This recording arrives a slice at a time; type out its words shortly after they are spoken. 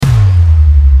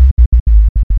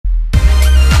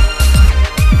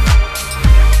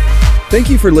Thank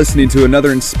you for listening to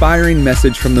another inspiring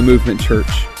message from the Movement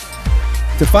Church.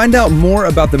 To find out more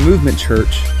about the Movement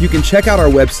Church, you can check out our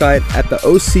website at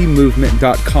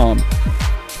theocmovement.com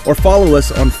or follow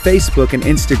us on Facebook and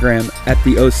Instagram at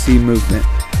the OC Movement.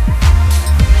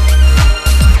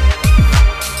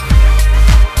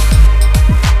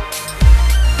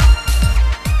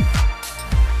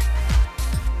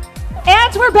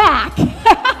 And we're back.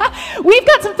 We've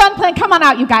got some fun planned. Come on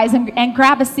out, you guys, and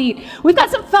grab a seat. We've got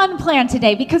some fun planned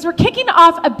today because we're kicking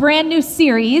off a brand new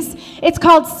series. It's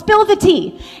called Spill the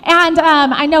Tea. And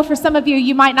I know for some of you,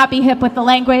 you might not be hip with the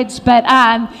language, but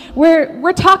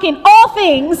we're talking all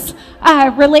things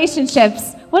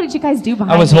relationships. What did you guys do behind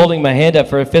me? I was holding my hand up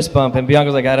for a fist bump, and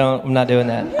Bianca was like, I'm not doing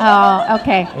that. Oh,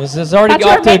 okay. This is already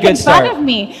off to a good start. Fun of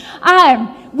me.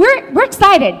 We're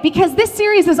excited because this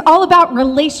series is all about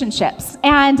relationships.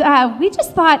 And we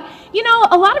just thought,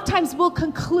 a lot of times we'll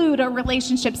conclude a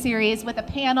relationship series with a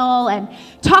panel and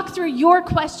talk through your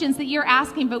questions that you're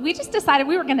asking, but we just decided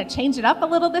we were going to change it up a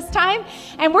little this time.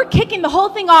 And we're kicking the whole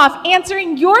thing off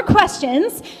answering your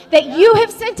questions that you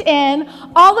have sent in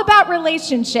all about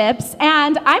relationships.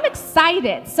 And I'm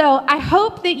excited. So I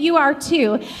hope that you are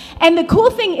too. And the cool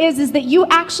thing is that you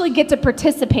actually get to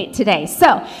participate today.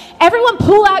 So everyone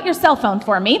pull out your cell phone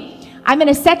for me. I'm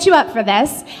going to set you up for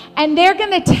this, and they're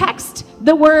going to text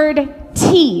the word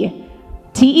T,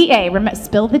 T-E-A, remember,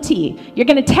 spill the tea. You're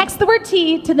going to text the word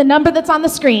T to the number that's on the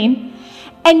screen,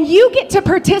 and you get to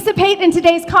participate in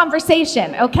today's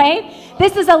conversation, okay?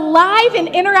 This is a live and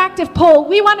interactive poll.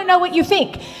 We want to know what you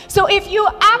think. So if you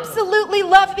absolutely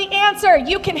love the answer,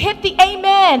 you can hit the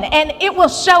amen, and it will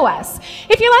show us.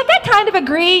 If you're like, I kind of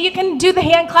agree, you can do the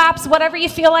hand claps, whatever you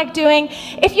feel like doing.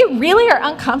 If you really are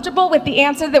uncomfortable with the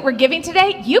answer that we're giving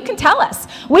today, you can tell us.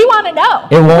 We want to know.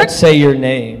 It won't say your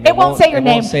name. It won't say your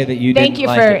name. It won't say that you didn't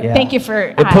like it. Yeah. Thank you for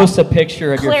it posts a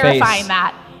picture of your face. Clarifying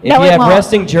that. If you have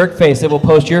resting jerk face, it will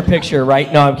post your picture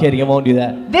right. No, I'm kidding. It won't do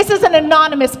that. This is an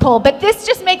anonymous poll, but this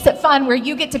just makes it fun where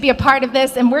you get to be a part of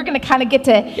this, and we're going to kind of get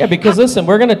to... Yeah, because listen,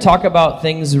 we're going to talk about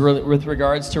things with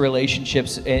regards to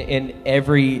relationships in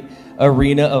every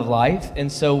arena of life,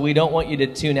 and so we don't want you to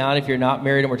tune out if you're not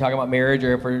married and we're talking about marriage,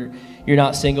 or if you're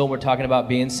not single and we're talking about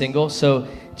being single. So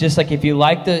just like if you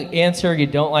like the answer, you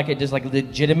don't like it, just like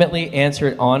legitimately answer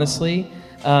it honestly.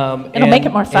 It'll make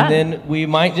it more fun. And then we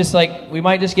might just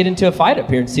get into a fight up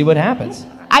here and see what happens.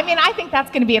 I mean, I think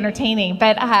that's going to be entertaining,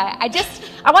 but I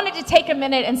wanted to take a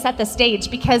minute and set the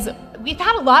stage because we've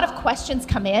had a lot of questions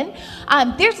come in.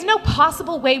 There's no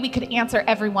possible way we could answer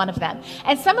every one of them.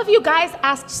 And some of you guys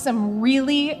asked some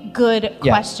really good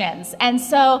questions. And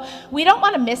so we don't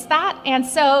want to miss that. And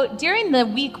so during the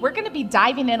week, we're going to be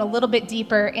diving in a little bit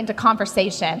deeper into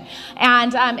conversation.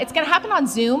 And it's going to happen on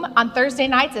Zoom on Thursday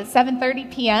nights at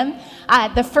 7:30 p.m.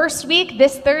 The first week,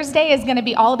 this Thursday, is going to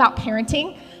be all about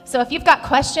parenting. So if you've got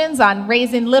questions on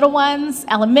raising little ones,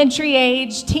 elementary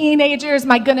age, teenagers,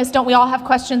 my goodness, don't we all have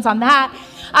questions on that?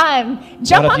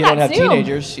 Jump on that Zoom. If you don't have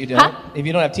teenagers, you don't. Huh? If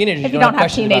you don't have teenagers, you don't have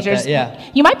questions about that.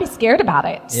 Yeah. You might be scared about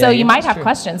it. So you might have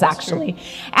questions, actually.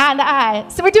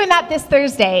 And so we're doing that this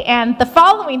Thursday. And the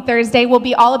following Thursday will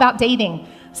be all about dating.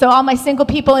 So all my single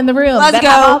people in the room that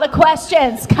have all the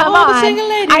questions, come on. The single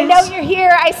ladies. I know you're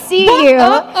here. I see you.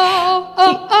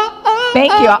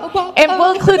 Thank you. And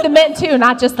we'll include the men too,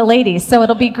 not just the ladies. So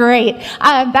it'll be great.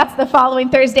 That's the following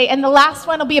Thursday. And the last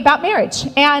one will be about marriage.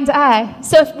 And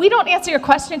so if we don't answer your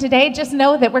question today, just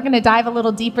know that we're going to dive a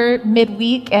little deeper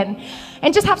midweek and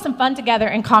just have some fun together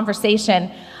in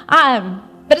conversation.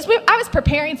 But as I was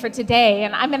preparing for today,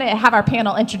 and I'm going to have our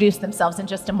panel introduce themselves in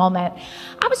just a moment,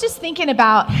 I was just thinking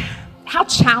about how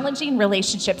challenging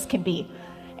relationships can be.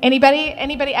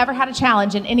 Anybody ever had a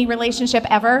challenge in any relationship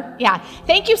ever? Yeah.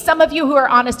 Thank you, some of you who are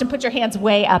honest and put your hands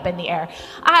way up in the air.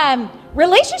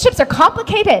 Relationships are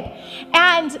complicated,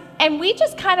 and we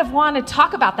just kind of want to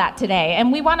talk about that today, and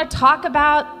we want to talk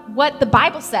about what the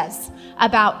Bible says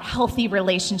about healthy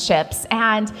relationships,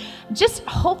 and just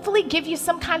hopefully give you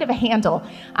some kind of a handle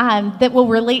that will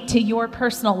relate to your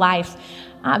personal life.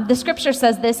 The scripture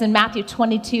says this in Matthew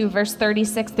 22, verse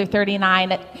 36 through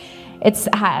 39. It's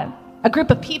a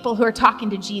group of people who are talking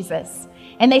to Jesus.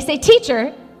 And they say,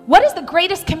 "Teacher, what is the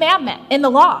greatest commandment in the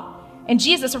law?" And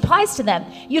Jesus replies to them,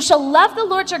 "You shall love the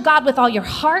Lord your God with all your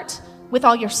heart, with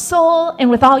all your soul, and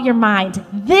with all your mind.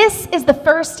 This is the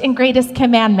first and greatest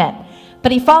commandment."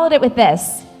 But he followed it with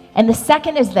this. "And the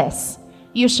second is this: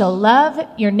 you shall love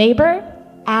your neighbor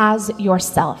as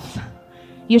yourself."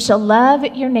 You shall love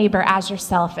your neighbor as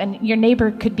yourself. And your neighbor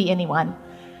could be anyone.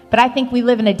 But I think we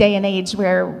live in a day and age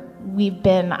where we've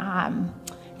been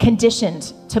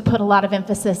conditioned to put a lot of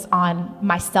emphasis on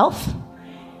myself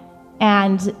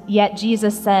And yet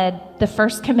Jesus said, the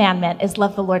first commandment is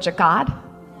love the Lord your God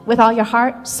with all your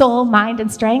heart, soul, mind,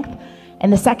 and strength.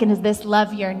 And the second is this,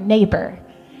 love your neighbor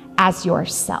as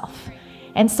yourself.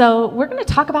 And so we're going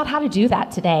to talk about how to do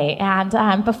that today.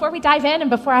 And before we dive in and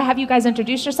before I have you guys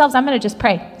introduce yourselves, I'm going to just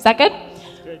pray. Is that good?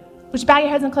 Good. Would you bow your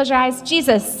heads and close your eyes?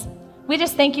 Jesus, we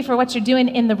just thank you for what you're doing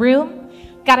in the room.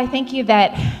 God, I thank you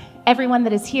that everyone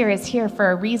that is here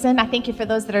for a reason. I thank you for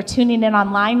those that are tuning in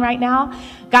online right now.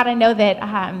 God, I know that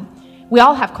we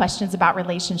all have questions about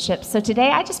relationships. So today,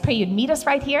 I just pray you'd meet us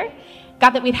right here. God,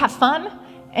 that we'd have fun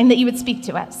and that you would speak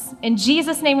to us. In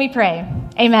Jesus' name we pray.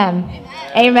 Amen.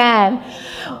 Amen.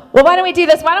 Well, why don't we do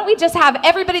this? Why don't we just have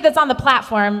everybody that's on the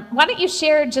platform, why don't you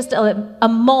share just a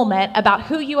moment about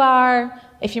who you are,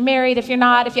 if you're married, if you're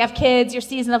not, if you have kids, your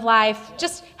season of life.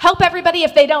 Just help everybody,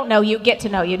 if they don't know you, get to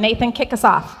know you. Nathan, kick us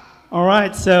off. All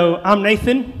right, so I'm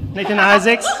Nathan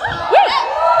Isaacs.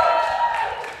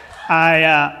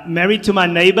 I married to my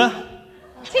neighbor.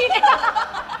 She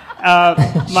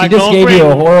just gave you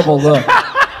a horrible look.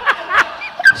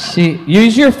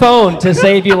 Use your phone to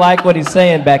say if you like what he's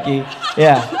saying, Becky.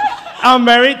 Yeah. I'm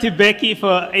married to Becky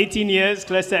for 18 years,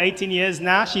 close to 18 years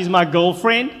now. She's my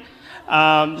girlfriend.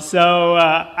 I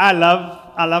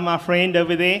love my friend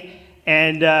over there.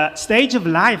 And stage of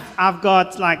life, I've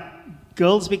got like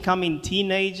girls becoming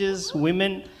teenagers,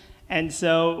 women. And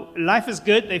so life is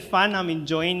good, they're fun,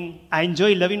 I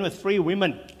enjoy living with 3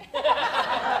 women.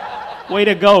 Way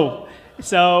to go.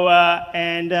 So,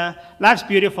 life's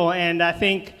beautiful, and I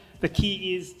think the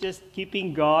key is just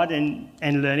keeping God and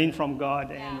learning from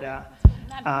God, and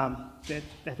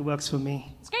that works for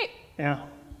me. It's great. Yeah.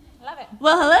 Love it.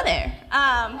 Well, hello there.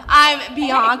 I'm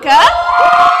Bianca.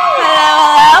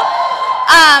 Hello.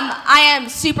 I am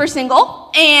super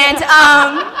single, and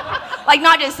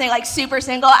not just saying like super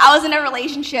single. I was in a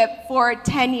relationship for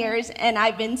 10 years, and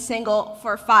I've been single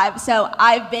for 5. So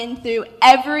I've been through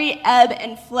every ebb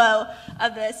and flow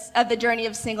of the journey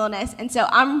of singleness. And so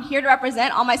I'm here to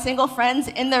represent all my single friends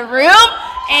in the room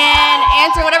and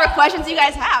answer whatever questions you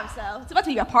guys have. So it's about to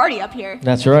be a party up here.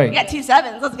 That's right. We got 2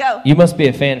 7s. Let's go. You must be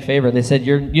a fan favorite. You said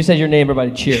your name,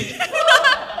 everybody cheered.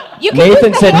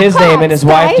 Nathan said his name, and his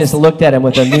wife just looked at him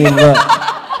with a mean look.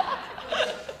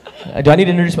 Do I need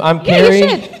to introduce? I'm Carrie.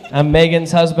 Yeah, I'm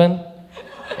Megan's husband,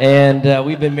 and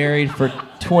we've been married for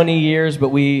 20 years, but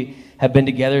we have been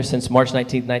together since March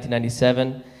 19th,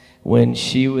 1997, when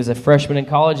she was a freshman in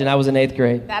college and I was in 8th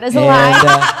grade. That is a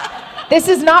lie. This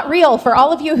is not real for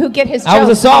all of you who get his jokes. I was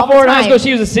a sophomore in high school.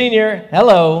 She was a senior.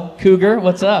 Hello, Cougar.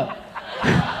 What's up?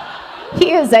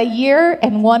 He is a year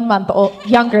and 1 month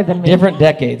younger than me. Different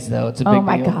decades, though. It's a big deal. Oh,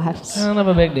 my gosh. Kind of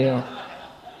a big deal.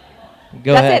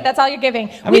 Go That's ahead. it. That's all you're giving.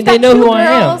 They know who I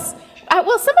am. We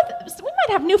might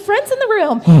have new friends in the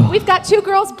room. We've got 2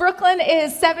 girls. Brooklyn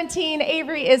is 17.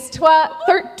 Avery is 12.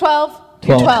 12.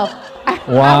 You're 12. Wow. I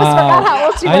almost forgot how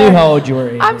old you were. I knew how old you were,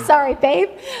 Avery. I'm sorry, babe.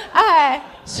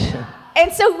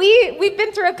 And so we've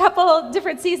been through a couple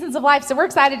different seasons of life, so we're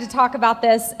excited to talk about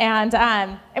this, and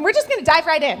we're just going to dive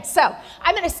right in. So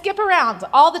I'm going to skip around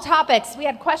all the topics. We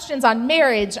had questions on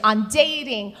marriage, on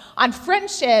dating, on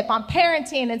friendship, on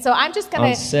parenting, and so I'm just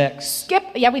going to skip.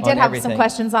 Yeah, we did have some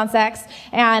questions on sex,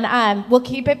 and we'll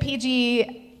keep it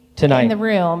PG tonight in the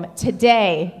room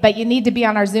today, but you need to be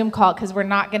on our Zoom call because we're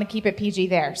not going to keep it PG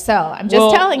there. So I'm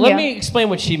just telling you. Let me explain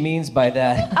what she means by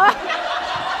that.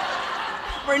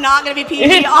 We're not going to be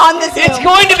PG on the Zoom. It's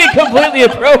going to be completely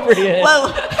appropriate.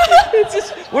 Whoa.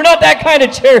 We're not that kind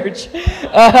of church.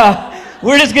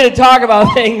 We're just going to talk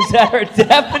about things that are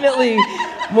definitely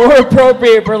more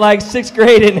appropriate for like 6th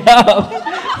grade and up.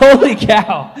 Holy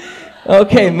cow.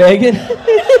 Okay, Megan.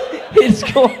 It's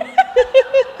going.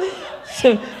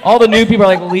 So all the new people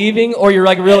are like leaving, or you're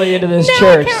like really into this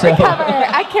church.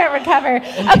 I can't recover.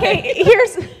 Okay,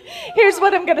 here's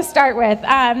what I'm going to start with.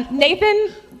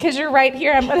 Nathan, because you're right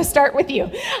here, I'm going to start with you.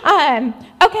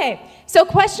 Okay, so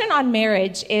question on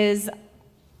marriage is,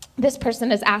 this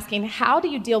person is asking, how do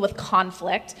you deal with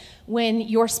conflict when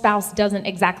your spouse doesn't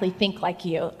exactly think like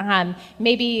you?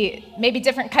 Maybe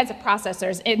different kinds of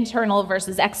processors, internal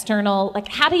versus external. Like,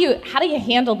 how do you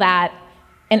handle that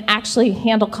and actually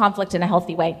handle conflict in a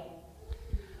healthy way?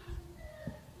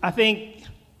 I think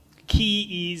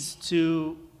key is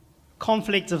to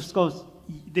conflict, of course,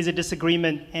 there's a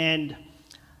disagreement, and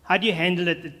how do you handle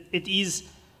it?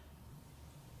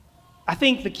 I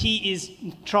think the key is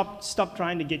stop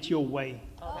trying to get your way,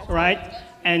 right?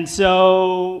 And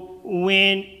so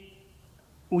when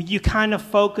you kind of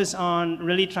focus on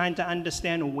really trying to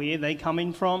understand where they're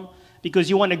coming from, because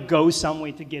you want to go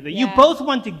somewhere together. Yeah. You both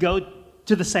want to go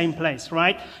to the same place,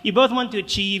 right? You both want to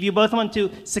achieve, you both want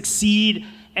to succeed,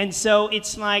 And so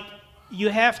it's like you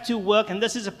have to work, and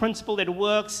this is a principle that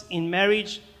works in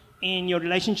marriage, in your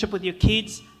relationship with your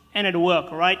kids, and at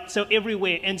work, right? So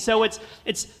everywhere. And so it's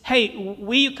hey,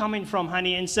 where you coming from,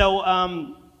 honey? And so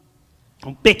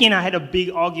Becky and I had a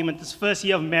big argument this first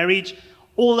year of marriage.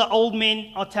 All the old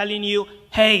men are telling you,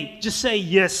 hey, just say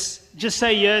yes. Just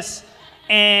say yes.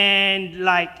 And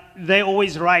like, they're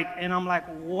always right. And I'm like,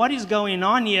 what is going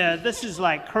on here? This is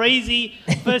like crazy.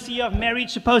 First year of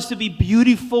marriage, supposed to be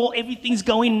beautiful. Everything's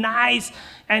going nice.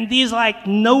 And there's like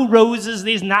no roses.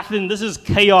 There's nothing. This is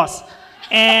chaos.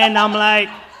 And I'm like,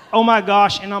 oh my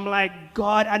gosh. And I'm like,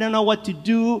 God, I don't know what to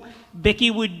do.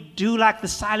 Becky would do like the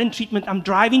silent treatment. I'm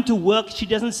driving to work. She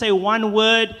doesn't say one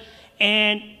word.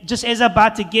 And just as I'm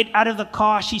about to get out of the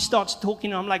car, she starts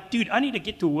talking. I'm like, dude, I need to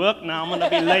get to work now. I'm going to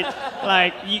be late.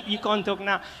 Like, you can't talk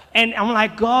now. And I'm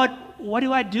like, God, what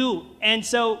do I do? And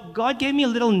so God gave me a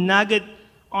little nugget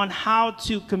on how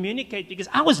to communicate, because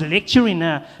I was lecturing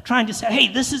her, trying to say, hey,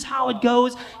 this is how it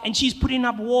goes. And she's putting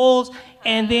up walls.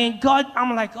 And then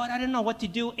I'm like, God, I don't know what to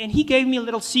do. And he gave me a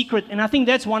little secret. And I think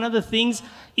that's one of the things,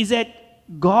 is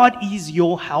that God is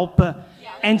your helper.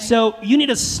 And so you need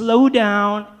to slow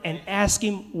down and ask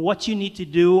him what you need to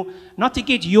do, not to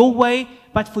get your way,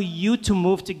 but for you to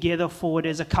move together forward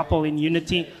as a couple in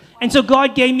unity. And so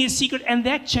God gave me a secret, and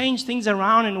that changed things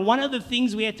around. And one of the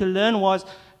things we had to learn was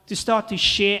to start to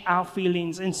share our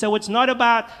feelings. And so it's not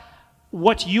about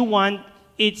what you want.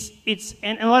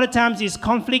 And a lot of times there's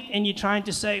conflict, and you're trying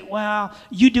to say, well,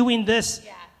 you're doing this.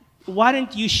 Yeah. Why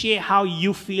don't you share how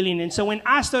you're feeling? And so when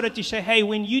I started to say, hey,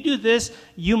 when you do this,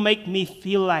 you make me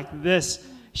feel like this,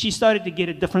 she started to get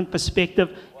a different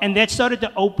perspective. And that started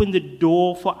to open the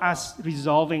door for us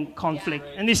resolving conflict.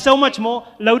 And there's so much more.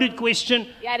 Loaded question.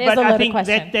 Yeah, it is but a loaded I think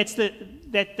question.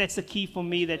 that's the key for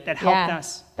me that helped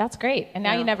us. That's great. And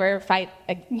now you never fight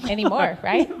anymore,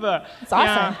 right? Never. It's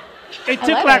awesome. Yeah. It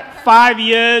took like 5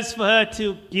 years for her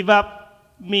to give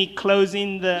up me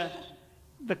closing the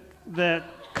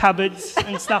cupboards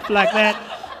and stuff like that.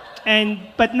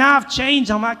 But now I've changed.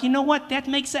 I'm like, you know what? That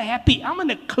makes her happy. I'm going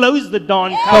to close the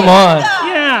darn cupboard. Come on.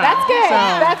 Yeah. That's good.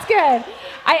 That's good.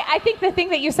 I think the thing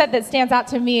that you said that stands out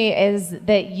to me is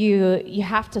that you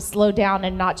have to slow down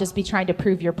and not just be trying to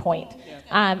prove your point.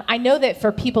 I know that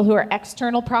for people who are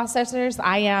external processors,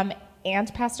 I am,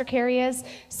 and Pastor Carey is,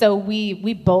 so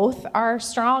we both are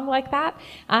strong like that.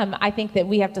 I think that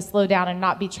we have to slow down and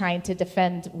not be trying to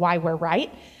defend why we're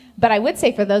right. But I would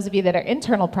say for those of you that are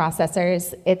internal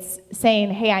processors, it's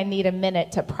saying, hey, I need a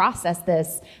minute to process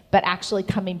this, but actually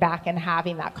coming back and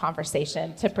having that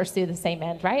conversation to pursue the same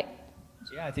end, right?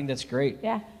 Yeah, I think that's great.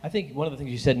 Yeah. I think one of the things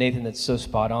you said, Nathan, that's so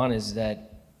spot on is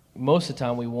that most of the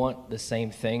time we want the same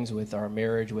things with our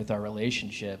marriage, with our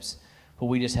relationships, but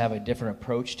we just have a different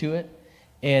approach to it.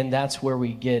 And that's where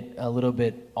we get a little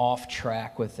bit off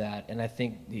track with that. And I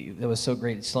think it was so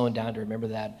great slowing down to remember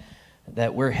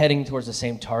that we're heading towards the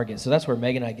same target. So that's where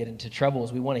Megan and I get into trouble,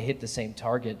 is we want to hit the same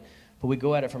target, but we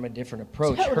go at it from a different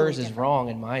approach. Totally Hers different. is wrong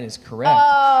and mine is correct.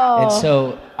 Oh. And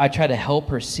so I try to help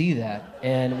her see that.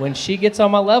 And when she gets on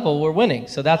my level, we're winning.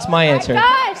 So that's my answer. Oh my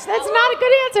gosh, that's not a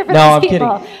good answer for No, I'm these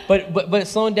people. kidding. But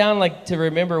slowing down, like, to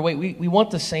remember, wait, we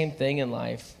want the same thing in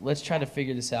life. Let's try to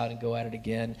figure this out and go at it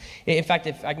again. In fact,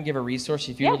 if I can give a resource,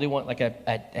 if you really want like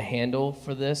a handle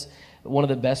for this, one of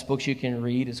the best books you can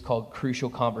read is called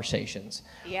Crucial Conversations.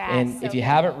 Yeah, and so if you good.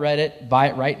 haven't read it, buy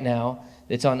it right now.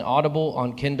 It's on Audible,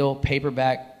 on Kindle,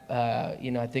 paperback.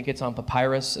 I think it's on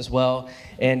Papyrus as well,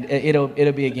 and it'll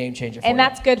be a game changer for you. And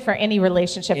that's good for any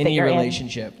relationship that you're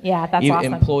relationship. in. Yeah, that's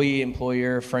awesome. Employee,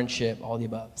 employer, friendship, all the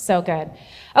above. So good.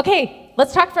 Okay,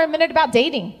 let's talk for a minute about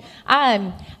dating.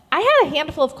 I had a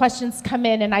handful of questions come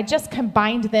in, and I just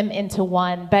combined them into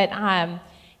one, but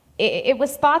it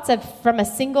was thoughts from a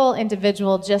single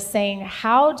individual just saying,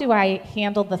 how do I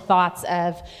handle the thoughts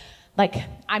of, like,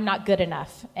 I'm not good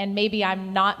enough, and maybe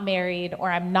I'm not married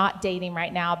or I'm not dating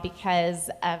right now because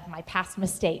of my past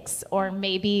mistakes, or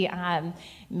maybe I'm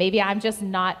just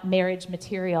not marriage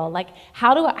material. Like,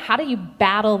 how do you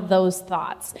battle those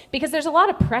thoughts? Because there's a lot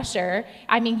of pressure.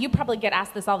 I mean, you probably get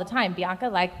asked this all the time, Bianca,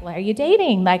 like, why are you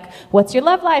dating? Like, what's your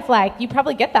love life like? You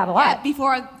probably get that a lot. Yeah,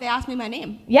 before they asked me my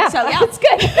name. Yeah, So, yeah. that's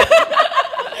good.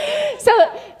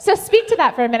 So speak to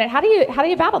that for a minute. How do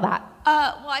you battle that?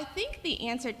 Well, I think the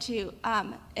answer to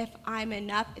if I'm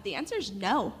enough, the answer is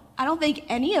no. I don't think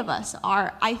any of us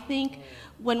are. I think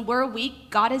when we're weak,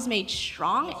 God is made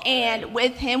strong, and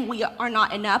with him we are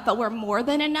not enough, but we're more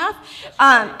than enough.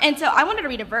 And so I wanted to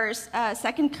read a verse.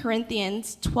 2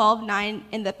 Corinthians 12:9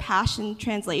 in the Passion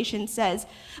Translation says,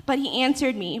 "But he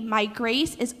answered me, my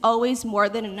grace is always more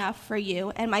than enough for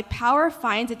you, and my power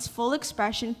finds its full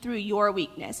expression through your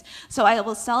weakness. So I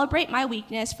will celebrate my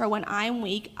weakness, for when I am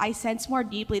weak, I sense more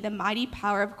deeply the mighty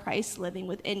power of Christ living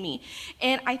within me."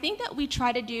 And I think that we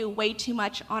try to do way too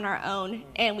much on our own,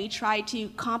 and we try to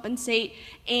compensate,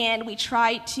 and we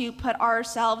try to put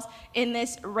ourselves in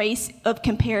this race of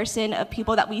comparison of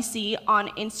people that we see on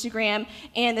Instagram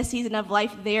and the season of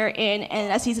life they're in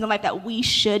and a season of life that we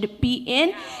should be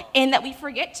in, and that we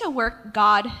forget to work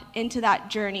God into that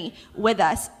journey with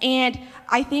us. And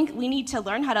I think we need to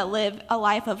learn how to live a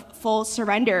life of full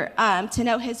surrender, to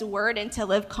know his word and to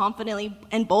live confidently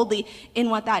and boldly in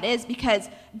what that is, because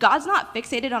God's not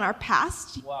fixated on our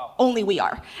past. Wow. Only we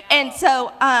are. And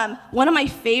so one of my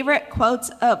favorite quotes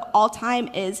of all time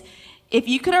is, "If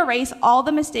you could erase all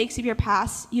the mistakes of your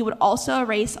past, you would also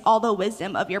erase all the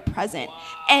wisdom of your present." Wow.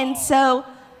 And so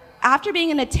after being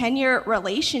in a 10-year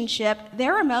relationship,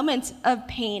 there were moments of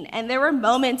pain, and there were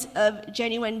moments of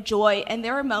genuine joy, and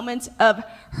there were moments of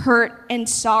hurt and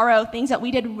sorrow, things that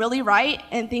we did really right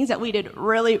and things that we did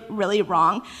really, really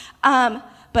wrong.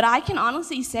 But I can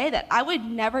honestly say that I would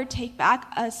never take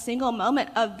back a single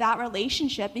moment of that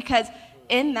relationship, because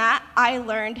in that, I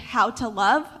learned how to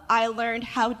love. I learned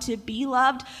how to be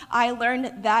loved. I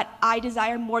learned that I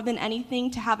desire more than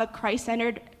anything to have a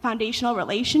Christ-centered foundational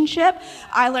relationship.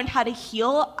 I learned how to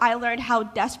heal. I learned how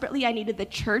desperately I needed the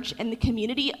church and the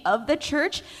community of the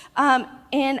church. And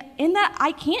in that,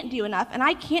 I can't do enough, and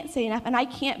I can't say enough, and I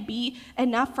can't be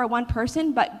enough for one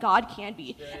person, but God can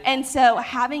be. And so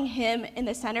having him in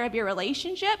the center of your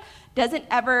relationship doesn't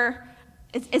ever...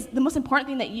 It's the most important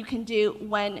thing that you can do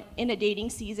when in a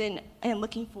dating season and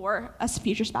looking for a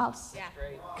future spouse. Yeah.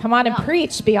 Come on and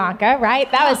preach, Bianca,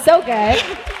 right? That was so good.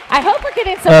 I hope we're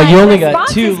getting some you only got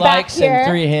 2 likes and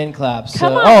 3 hand claps.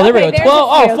 Come on. Oh, there we Okay, go.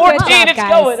 12. there's a few. 14. Good job, It's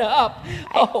guys. going up.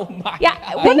 Oh, my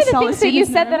Yeah, God. one of the Thanks, all things the that you students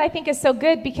in said the that room. I think is so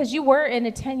good, because you were in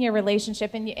a 10-year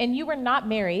relationship and you were not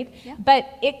married, but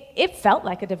it felt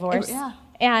like a divorce. Yeah.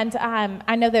 And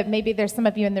I know that maybe there's some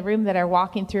of you in the room that are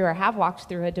walking through or have walked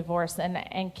through a divorce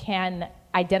and can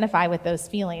identify with those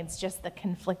feelings, just the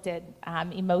conflicted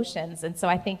emotions. And so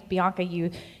I think, Bianca, you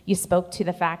spoke to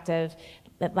the fact of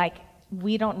that, like,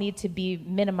 we don't need to be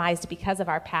minimized because of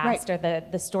our past or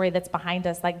the story that's behind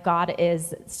us. Like, God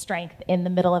is strength in the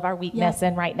middle of our weakness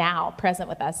and right now present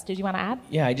with us. Did you want to add?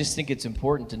 Yeah, I just think it's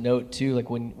important to note, too, like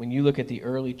when you look at the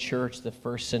early church, the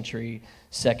 1st century,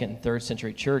 2nd and 3rd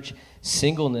century church,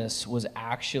 singleness was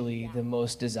actually the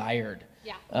most desired.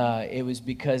 Yeah. It was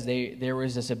because there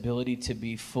was this ability to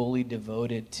be fully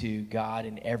devoted to God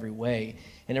in every way.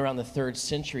 And around the 3rd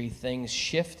century, things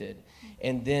shifted.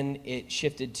 And then it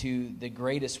shifted to the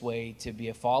greatest way to be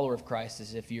a follower of Christ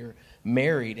is if you're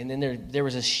married. And then there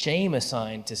was a shame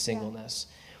assigned to singleness.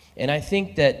 Yeah. And I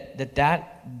think that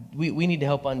we need to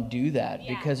help undo that,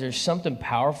 because there's something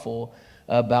powerful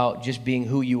about just being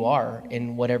who you are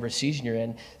in whatever season you're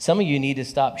in. Some of you need to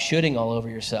stop shoulding all over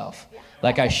yourself.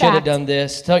 Like, I should have done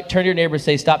this. Turn to your neighbor and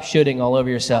say, stop shoulding all over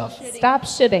yourself. Stop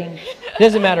shoulding. It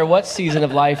doesn't matter what season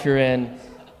of life you're in,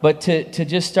 but to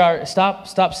just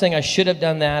stop saying, I should have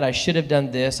done that, I should have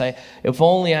done this, if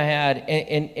only I had,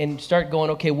 and start going,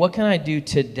 okay, what can I do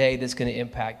today that's going to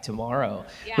impact tomorrow,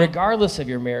 regardless of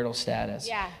your marital status,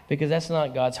 because that's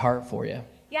not God's heart for you.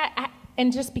 Yeah,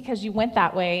 and just because you went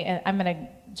that way, I'm going to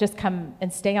just come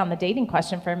and stay on the dating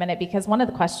question for a minute, because one of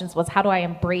the questions was, how do I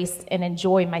embrace and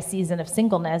enjoy my season of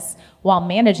singleness while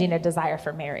managing a desire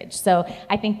for marriage? So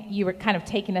I think you were kind of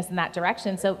taking us in that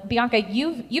direction. So Bianca,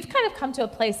 you've kind of come to a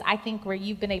place, I think, where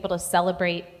you've been able to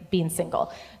celebrate being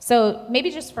single. So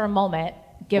maybe just for a moment,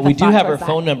 we do have her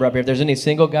phone number up here. If there's any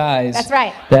single guys, that's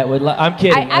right, that would. I'm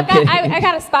kidding. I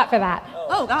got a spot for that.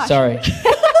 Oh gosh. Sorry.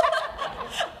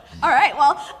 All right,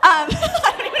 well,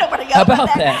 I don't even know where to go. How about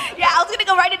that? Yeah, I was going to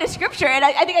go right into scripture, and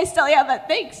I think I still am, but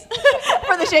thanks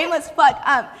for the shameless plug.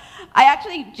 I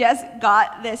actually just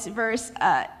got this verse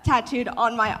tattooed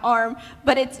on my arm,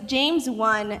 but it's James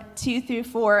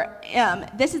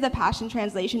 1:2-4. This is the Passion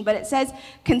Translation, but it says,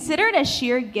 "Consider it a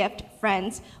sheer gift,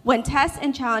 friends, when tests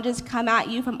and challenges come at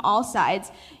you from all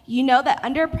sides. You know that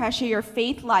under pressure, your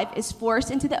faith life is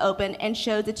forced into the open and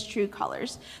shows its true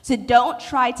colors. So don't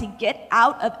try to get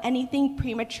out of anything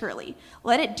prematurely.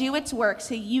 Let it do its work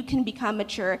so you can become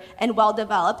mature and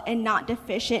well-developed and not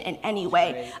deficient in any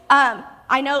way."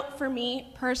 I know for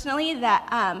me personally that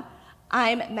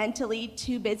I'm mentally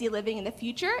too busy living in the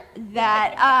future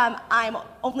that I'm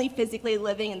only physically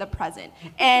living in the present.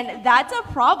 And that's a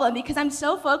problem because I'm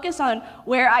so focused on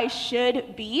where I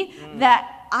should be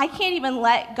that I can't even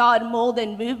let God mold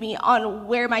and move me on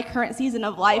where my current season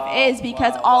of life is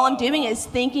because all I'm doing is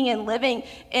thinking and living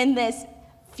in this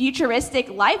futuristic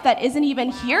life that isn't even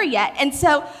here yet. And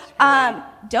so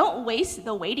don't waste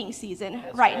the waiting season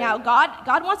right now.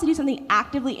 God wants to do something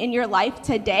actively in your life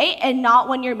today and not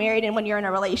when you're married and when you're in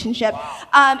a relationship.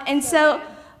 And so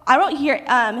I wrote here,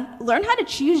 learn how to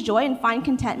choose joy and find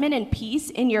contentment and peace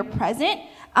in your present.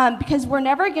 Because we're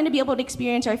never going to be able to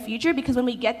experience our future because when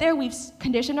we get there, we've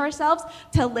conditioned ourselves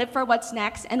to live for what's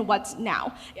next and what's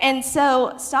now. And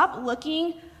so stop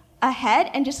looking ahead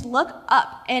and just look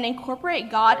up and incorporate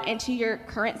God into your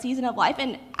current season of life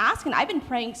and ask. And I've been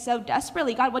praying so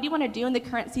desperately, God, what do you want to do in the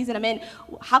current season I'm in?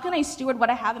 How can I steward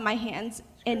what I have in my hands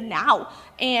and now?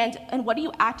 And what are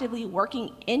you actively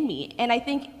working in me? And I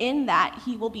think in that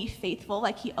he will be faithful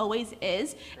like he always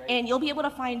is. And you'll be able to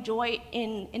find joy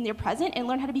in your present and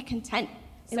learn how to be content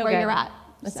in where you're at.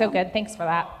 That's so good. Thanks for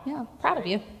that. Yeah. Proud of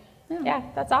you. Yeah,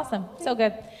 that's awesome. So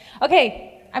good. Okay.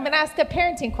 I'm going to ask a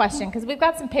parenting question because we've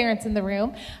got some parents in the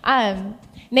room.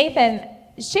 Nathan,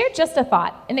 share just a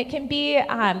thought, and it can be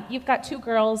you've got two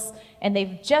girls, and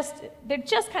they're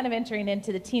just kind of entering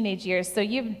into the teenage years. So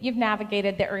you've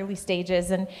navigated the early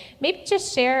stages, and maybe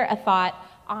just share a thought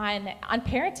on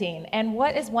parenting and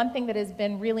what is one thing that has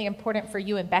been really important for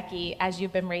you and Becky as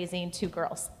you've been raising two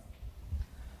girls.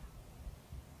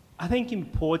 I think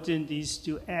important is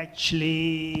to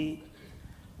actually.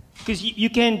 Because you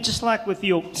can, just like with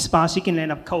your spouse, you can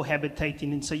end up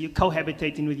cohabitating. And so you're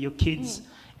cohabitating with your kids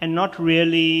and not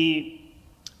really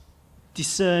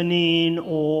discerning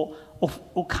or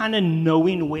kind of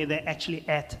knowing where they're actually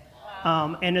at.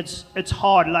 And it's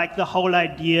hard, like the whole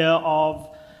idea of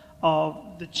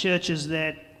the church is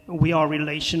that we are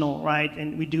relational, right?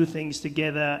 And we do things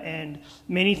together. And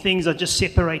many things are just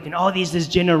separating. Oh, there's this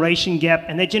generation gap.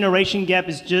 And that generation gap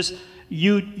is just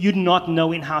you not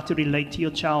knowing how to relate to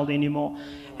your child anymore.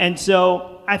 And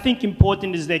so I think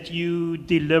important is that you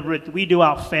deliberate. We do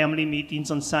our family meetings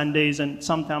on Sundays, and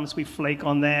sometimes we flake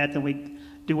on that and we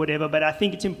do whatever. But I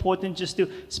think it's important just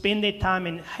to spend that time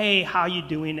and, hey, how you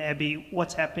doing, Abby?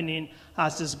 What's happening?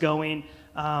 How's this going?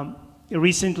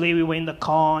 Recently, we were in the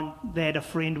car. They had a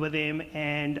friend with him,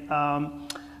 and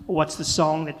what's the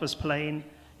song that was playing?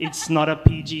 It's not a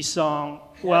PG song.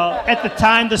 Well, at the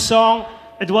time, the song...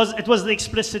 It was the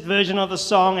explicit version of the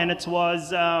song, and it was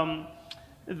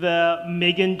the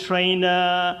Meghan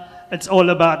Trainor. It's all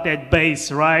about that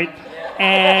bass, right?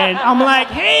 And I'm like,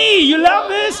 hey, you love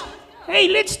this? Hey,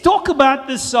 let's talk about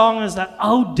this song. I was like,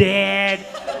 oh, Dad.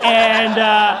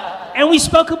 And we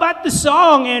spoke about the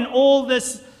song and all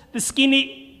this, the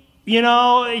skinny, you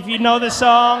know, if you know the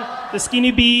song, the Skinny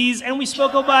Bees. And we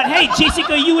spoke about, hey,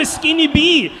 Jessica, you a skinny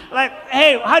bee. Like,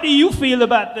 hey, how do you feel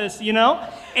about this, you know?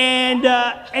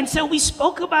 And so we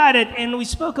spoke about it, and we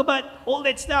spoke about all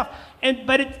that stuff.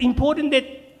 But it's important that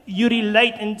you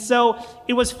relate. And so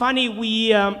it was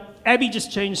funny. Abby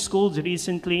just changed schools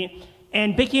recently,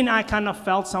 and Becky and I kind of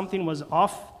felt something was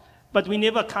off, but we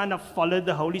never kind of followed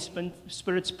the Holy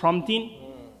Spirit's prompting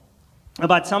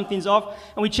about something's off.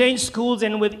 And we changed schools,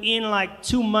 and within like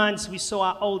 2 months, we saw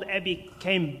our old Abby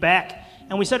came back.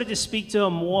 And we started to speak to her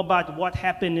more about what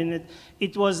happened. And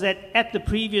it was that at the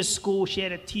previous school, she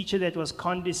had a teacher that was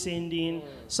condescending,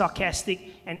 sarcastic,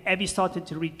 and Abby started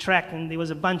to retract. And there was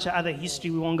a bunch of other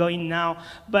history we won't go in now.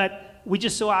 But we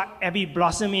just saw Abby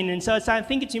blossoming. And so I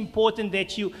think it's important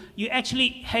that you actually,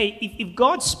 hey, if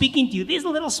God's speaking to you, there's a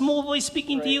little small voice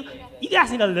speaking to you, you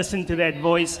guys need to listen to that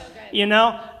voice, you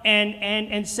know,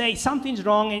 and say something's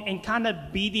wrong and kind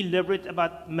of be deliberate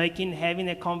about having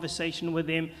a conversation with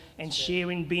them and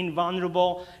sharing, being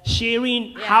vulnerable,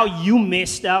 sharing how you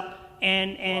messed up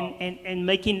and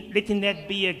letting that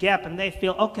be a gap. And they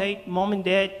feel, okay, mom and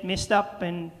dad messed up,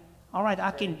 and all right,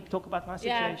 I can talk about my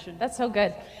situation. Yeah, that's so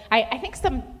good. I think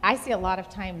I see a lot of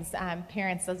times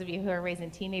parents, those of you who are raising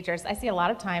teenagers, I see a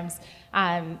lot of times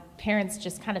parents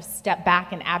just kind of step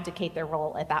back and abdicate their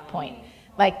role at that point.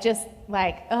 like just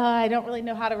like, oh, I don't really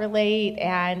know how to relate,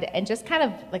 and just kind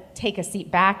of like take a seat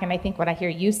back. And I think what I hear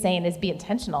you saying is be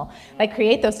intentional, like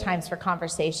create those times for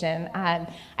conversation.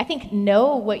 I think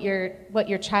know what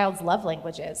your child's love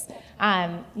language is.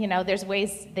 You know, there's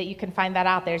ways that you can find that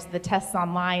out. There's the tests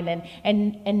online,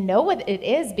 and know what it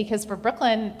is, because for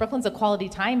Brooklyn's a quality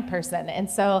time person, and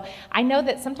so I know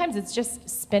that sometimes it's just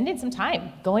spending some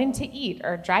time going to eat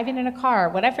or driving in a car,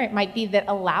 whatever it might be, that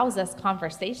allows us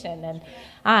conversation. And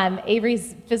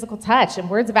Avery's physical touch and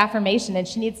words of affirmation, and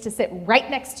she needs to sit right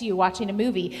next to you watching a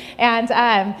movie. And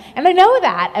I know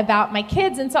that about my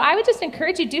kids, and so I would just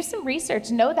encourage you, do some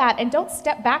research, know that, and don't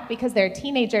step back because they're a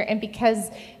teenager and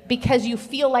because you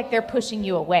feel like they're pushing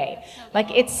you away. Like,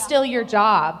 it's still your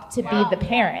job to be the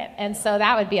parent. And so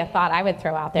that would be a thought I would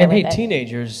throw out there. And hey,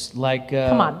 teenagers, like,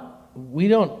 come on.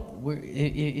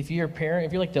 If you're a parent,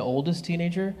 if you're like the oldest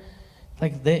teenager,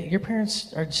 like your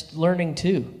parents are just learning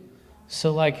too.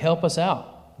 So like, help us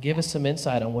out. Give us some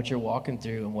insight on what you're walking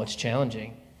through and what's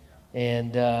challenging.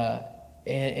 And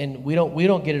we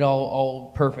don't get it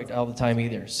all perfect all the time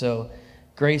either. So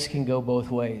grace can go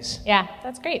both ways. Yeah,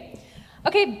 that's great.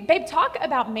 Okay, babe, talk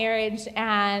about marriage,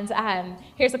 and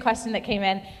here's a question that came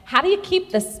in. How do you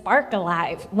keep the spark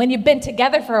alive when you've been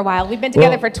together for a while? We've been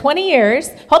together for 20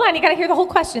 years. Hold on, you gotta hear the whole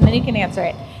question, then you can answer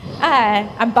it.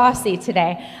 I'm bossy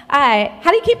today. How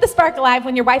do you keep the spark alive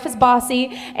when your wife is bossy,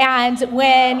 and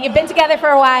when you've been together for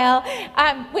a while,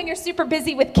 when you're super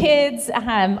busy with kids,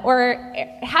 or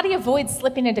how do you avoid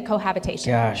slipping into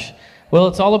cohabitation? Gosh, well,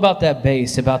 it's all about that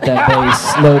bass,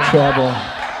 low treble.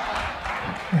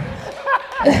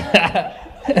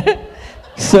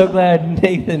 So glad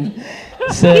Nathan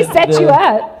said he set you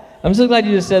up. I'm so glad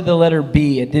you just said the letter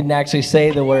B. It didn't actually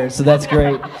say the word, so that's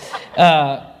great.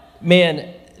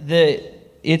 Man,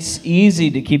 it's easy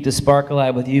to keep the spark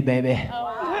alive with you, baby.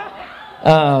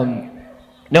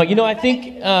 No, you know, I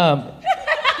think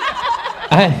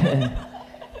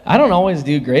I don't always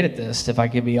do great at this, if I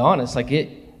can be honest. Like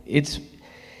it's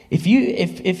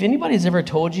if anybody's ever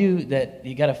told you that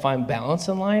you got to find balance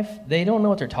in life, they don't know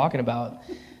what they're talking about.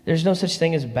 There's no such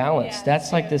thing as balance. Yeah,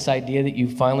 that's like this idea that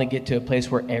you finally get to a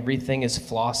place where everything is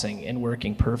flossing and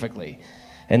working perfectly,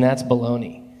 and that's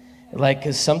baloney. Like,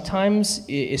 because sometimes,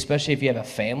 especially if you have a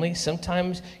family,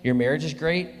 sometimes your marriage is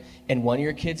great and one of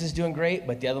your kids is doing great,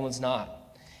 but the other one's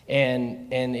not.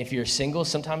 And if you're single,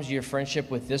 sometimes your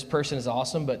friendship with this person is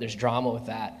awesome, but there's drama with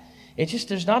that. It's just,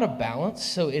 there's not a balance,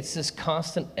 so it's this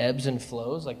constant ebbs and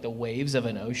flows, like the waves of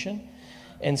an ocean.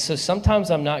 And so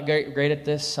sometimes I'm not great at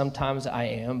this, sometimes I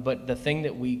am, but the thing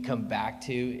that we come back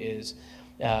to is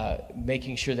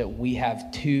making sure that we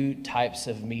have 2 types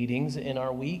of meetings in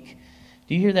our week.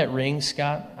 Do you hear that ring,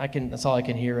 Scott? That's all I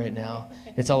can hear right now.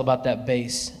 It's all about that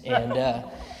bass. And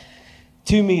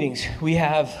 2 meetings. We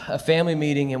have a family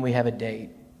meeting and we have a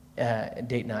date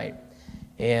night.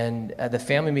 And the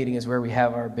family meeting is where we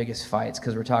have our biggest fights,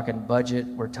 because we're talking budget,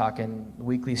 we're talking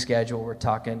weekly schedule, we're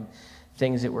talking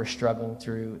things that we're struggling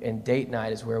through. And date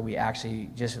night is where we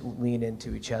actually just lean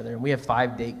into each other. And we have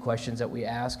 5 date questions that we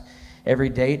ask every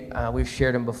date. We've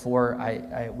shared them before.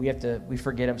 We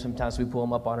forget them sometimes. We pull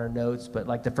them up on our notes. But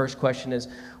like, the first question is,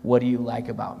 what do you like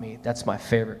about me? That's my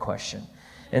favorite question.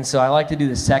 And so I like to do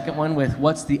the second one with,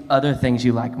 what's the other things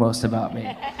you like most about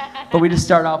me? But we just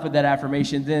start off with that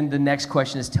affirmation. Then the next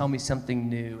question is, tell me something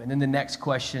new. And then the next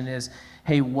question is,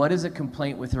 hey, what is a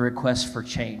complaint with a request for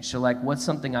change? So like, what's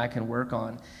something I can work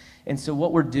on? And so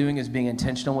what we're doing is being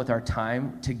intentional with our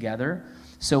time together.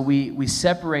 So we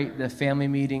separate the family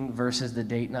meeting versus the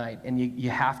date night. And you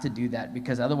have to do that,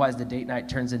 because otherwise the date night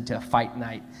turns into a fight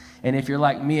night. And if you're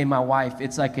like me and my wife,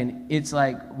 it's like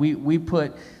we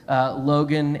put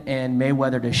Logan and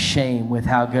Mayweather to shame with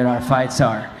how good our fights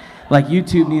are. Like,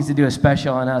 YouTube needs to do a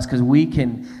special on us, because we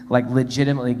can like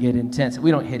legitimately get intense.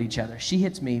 We don't hit each other. She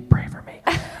hits me, pray for me.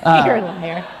 You're a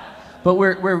liar. But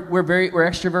we're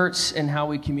extroverts in how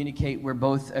we communicate. We're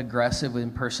both aggressive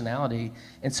in personality,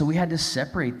 and so we had to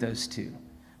separate those 2.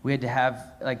 We had to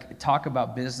have talk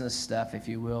about business stuff, if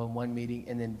you will, in one meeting,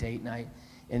 and then date night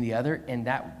in the other, and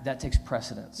that takes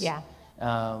precedence. Yeah.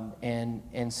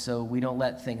 And so we don't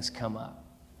let things come up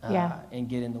and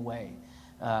get in the way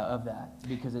of that,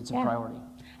 because it's a priority.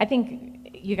 I think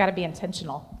you got to be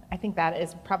intentional. I think that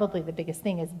is probably the biggest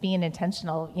thing, is being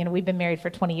intentional. You know, we've been married for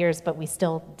 20 years, but we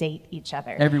still date each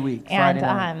other every week, Friday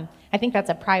night. And I think that's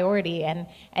a priority. And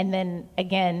then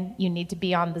again, you need to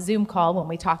be on the Zoom call when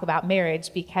we talk about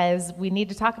marriage, because we need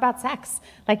to talk about sex.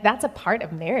 Like, that's a part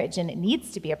of marriage, and it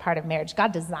needs to be a part of marriage.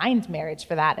 God designed marriage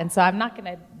for that. And so I'm not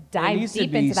going to dive needs deep to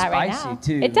be into that right spicy now.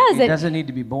 too. It does. It doesn't need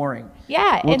to be boring.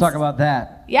 Yeah. We'll it's- talk about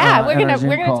that. Yeah, we're in our Zoom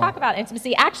gonna call. talk about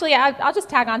intimacy. Actually, I'll just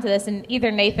tag on to this, and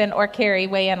either Nathan or Carrie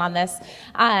weigh in on this.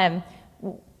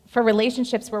 For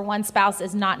relationships where one spouse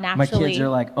is not My naturally, kids are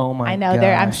like, oh my I know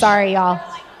gosh. I'm sorry, y'all.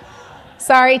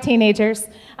 Sorry, teenagers.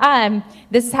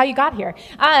 This is how you got here.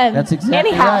 That's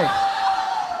exactly anyhow, right.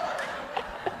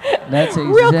 That's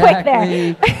exactly Real quick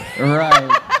there.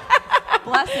 right.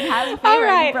 Blessed and highly favored All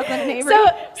right. Brooklyn neighbor.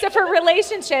 So for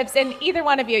relationships, and either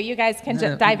one of you guys can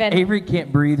just dive in. Avery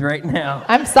can't breathe right now.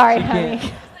 I'm sorry, She honey.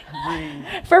 can't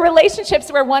breathe. For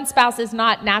relationships where one spouse is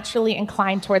not naturally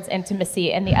inclined towards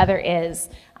intimacy and the other is,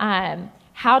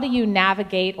 how do you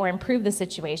navigate or improve the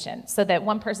situation so that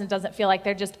one person doesn't feel like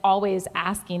they're just always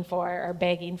asking for or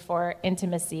begging for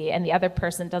intimacy, and the other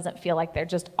person doesn't feel like they're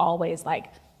just always like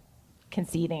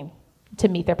conceding to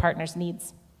meet their partner's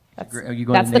needs? Are you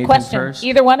going That's to the Nathan question. first?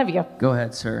 Either one of you. Go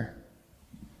ahead, sir.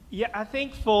 Yeah, I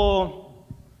think for.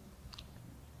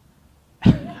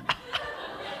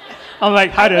 I'm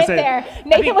like, how do I went say there. it?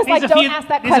 Nathan I think was like, there's a "Don't few- ask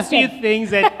that There's a question." few things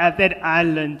that I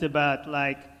learned about,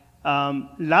 like,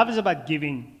 love is about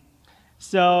giving.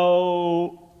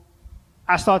 So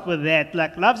I start with that.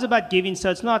 Like, love's about giving,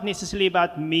 so it's not necessarily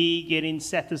about me getting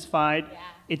satisfied. Yeah.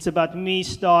 It's about me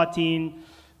starting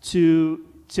to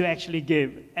actually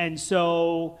give. And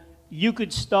so you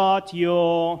could start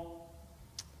your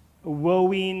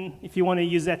wooing, if you want to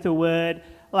use that word,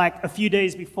 like a few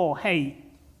days before. Hey,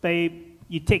 babe,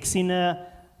 you texting her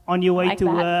on your way Like to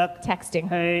that. work. Texting.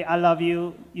 Hey, I love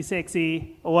you. You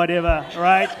sexy, or whatever,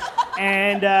 right?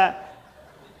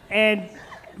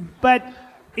 But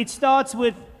it starts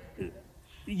with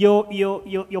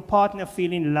your partner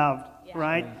feeling loved,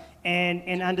 right?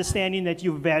 And understanding that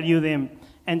you value them.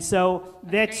 And so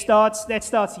that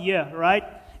starts here, right?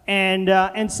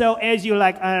 And so as you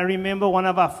like, I remember one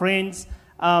of our friends,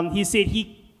 he said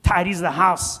he tidies the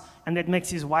house, and that makes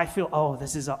his wife feel, oh,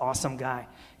 this is an awesome guy,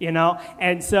 you know?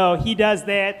 And so he does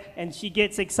that, and she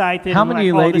gets excited. How and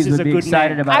many like, oh, ladies this is would a be good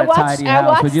excited man. about a tidy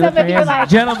house? Would you lift some your of you hands? like-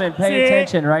 Gentlemen, pay See,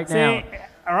 attention right now.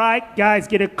 All right, guys,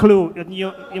 get a clue.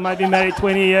 You might be married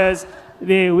 20 years.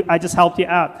 I just helped you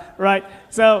out, right?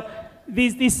 So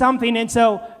there's something, and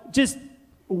so just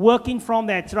working from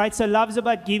that, right? So love is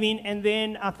about giving, and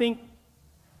then I think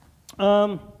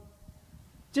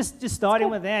just starting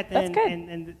with that, That's good.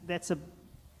 and that's a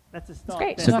start.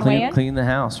 great. That's You wanna all. weigh in? Clean the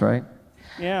house, right?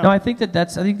 Yeah. No, I think that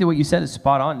what you said is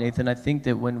spot on, Nathan. I think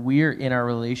that when we're in our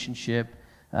relationship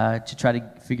to try to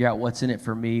figure out what's in it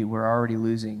for me, we're already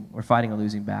losing. We're fighting a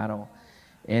losing battle.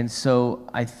 And so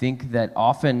I think that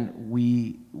often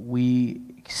we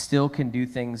still can do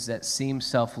things that seem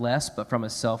selfless, but from a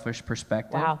selfish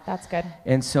perspective. Wow, that's good.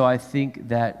 And so I think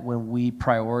that when we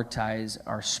prioritize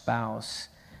our spouse,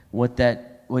 what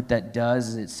that does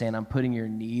is it's saying, I'm putting your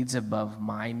needs above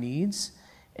my needs.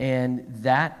 And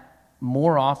that,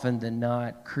 more often than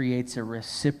not, creates a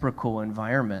reciprocal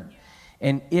environment.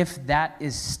 And if that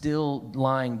is still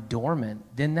lying dormant,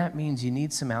 then that means you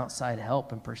need some outside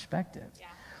help and perspective. Yeah.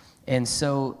 And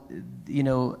so, you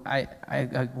know, I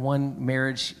one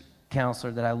marriage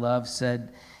counselor that I love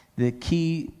said, the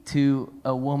key to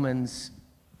a woman's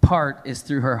part is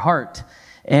through her heart.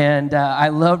 And I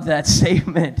loved that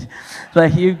statement.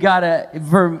 Like, you gotta,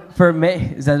 for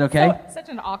me, is that okay? So, such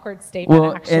an awkward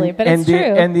statement, actually, but it's true.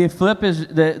 And the flip is,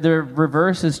 the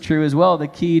reverse is true as well. The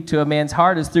key to a man's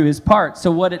heart is through his part.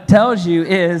 So what it tells you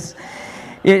is,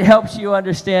 it helps you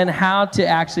understand how to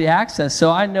actually access. So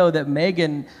I know that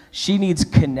Megan, she needs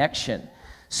connection.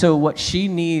 So what she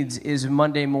needs is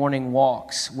Monday morning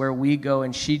walks where we go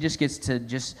and she just gets to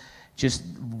just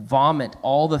vomit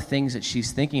all the things that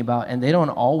she's thinking about, and they don't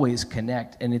always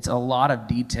connect, and it's a lot of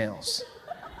details.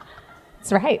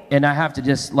 That's right. And I have to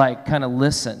just like kind of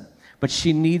listen, but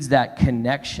she needs that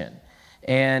connection.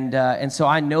 And so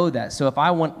I know that. So if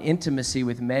I want intimacy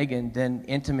with Megan, then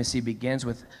intimacy begins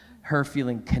with her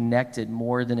feeling connected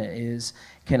more than it is,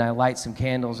 can I light some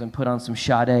candles and put on some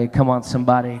Sade? Come on,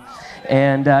 somebody.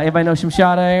 And anybody know some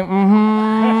Sade?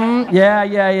 Mm-hmm.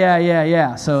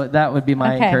 Yeah. So that would be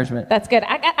my encouragement. That's good.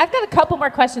 I've got a couple more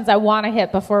questions I want to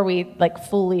hit before we like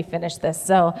fully finish this.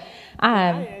 So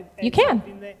you can.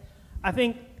 I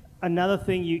think another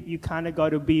thing you kind of got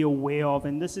to be aware of,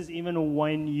 and this is even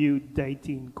when you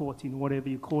dating, courting, whatever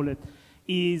you call it,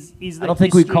 is the I don't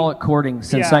think we call it courting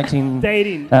since dating,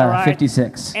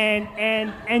 1956.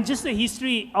 And just the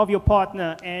history of your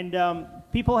partner. And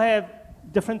people have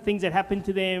different things that happen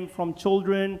to them from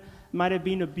children, might have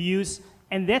been abuse,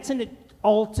 and that's going to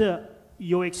alter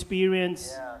your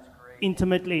experience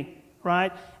intimately.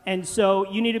 right? And so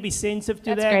you need to be sensitive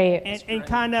to That's that. great. And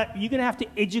kind of, you're going to have to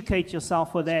educate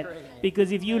yourself for that.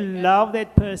 Because if you love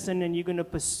that person and you're going to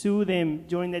pursue them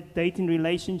during that dating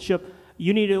relationship,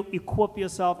 you need to equip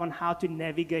yourself on how to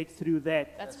navigate through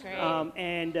that. That's great.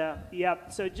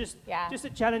 So just Yeah. a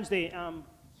challenge there.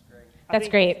 I That's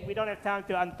think great. We don't have time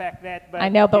to unpack that, but I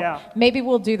know, but yeah. maybe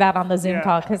we'll do that on the Zoom Yeah.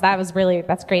 call because that's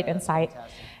great insight.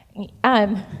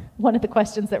 One of the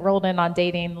questions that rolled in on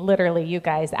dating, literally, you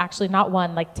guys, actually not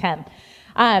one, like 10.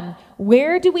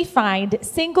 Where do we find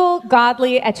single,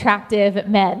 godly, attractive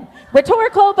men?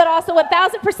 Rhetorical, but also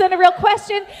 1,000% a real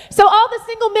question. So all the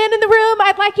single men in the room,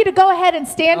 I'd like you to go ahead and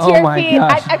stand to Oh your my feet.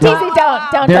 gosh. I'm teasing.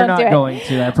 Don't They're do not it. going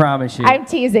to, I promise you. I'm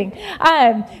teasing.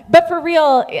 But for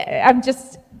real,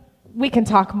 we can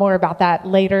talk more about that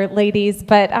later, ladies.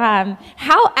 But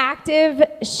how active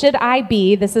should I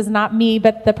be? This is not me,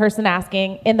 but the person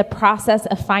asking, in the process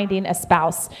of finding a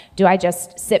spouse. Do I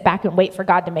just sit back and wait for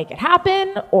God to make it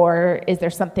happen? Or is there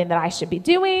something that I should be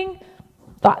doing?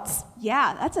 Thoughts?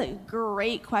 Yeah, that's a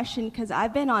great question because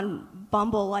I've been on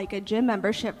Bumble like a gym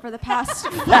membership for the past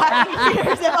 5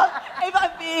 years, if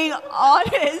I'm being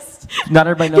honest. Not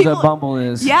everybody knows what Bumble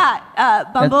is. Yeah,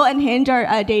 Bumble and Hinge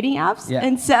are dating apps. Yeah.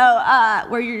 And so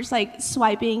where you're just like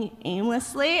swiping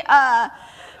aimlessly.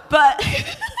 But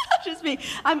just me.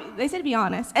 They said to be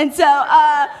honest. And so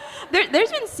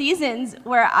there's been seasons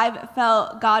where I've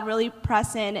felt God really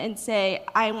press in and say,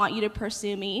 I want you to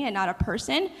pursue me and not a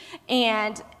person.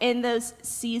 And in those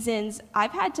seasons,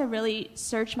 I've had to really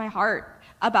search my heart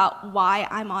about why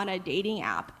I'm on a dating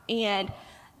app. And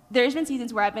there's been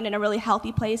seasons where I've been in a really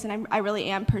healthy place and I really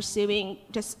am pursuing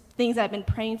just things that I've been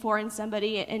praying for in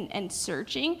somebody and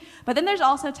searching. But then there's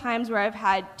also times where I've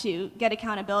had to get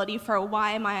accountability for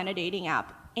why am I on a dating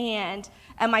app? And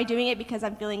am I doing it because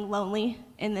I'm feeling lonely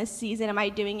in this season? Am I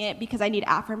doing it because I need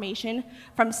affirmation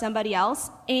from somebody else?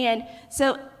 And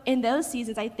so in those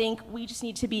seasons, I think we just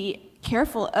need to be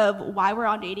careful of why we're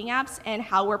on dating apps and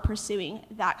how we're pursuing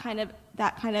that kind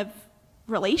of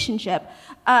relationship.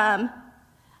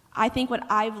 I think what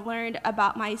I've learned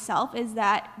about myself is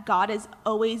that God is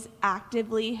always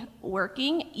actively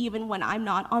working, even when I'm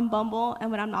not on Bumble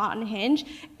and when I'm not on Hinge.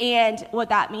 And what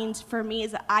that means for me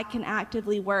is that I can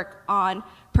actively work on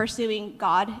pursuing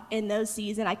God in those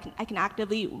seasons. I can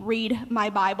actively read my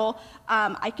Bible.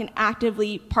 I can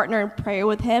actively partner in prayer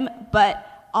with Him. But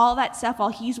all that stuff while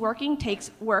He's working takes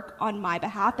work on my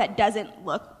behalf that doesn't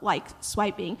look like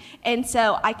swiping. And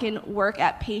so I can work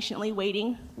at patiently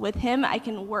waiting with Him. I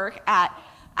can work at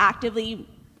actively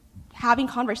having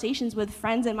conversations with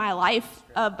friends in my life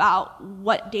about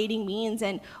what dating means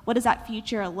and what does that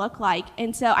future look like.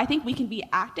 And so I think we can be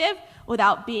active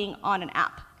without being on an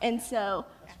app. And so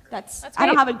that's I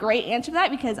don't have a great answer to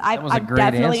that because I've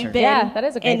definitely been that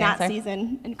is a great in that answer.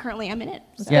 season and currently I'm in it.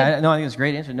 So. Yeah, no, I think it's a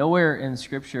great answer. Nowhere in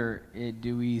Scripture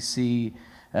do we see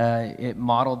it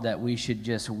modeled that we should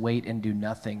just wait and do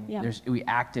nothing. Yeah. We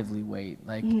actively wait.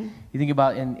 Like you think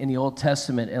about in the Old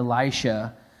Testament,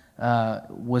 Elisha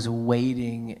was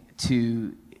waiting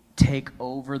to take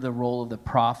over the role of the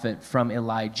prophet from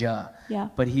Elijah. Yeah.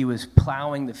 But he was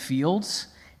plowing the fields,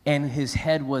 and his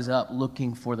head was up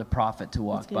looking for the prophet to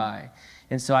walk by.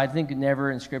 And so I think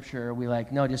never in Scripture are we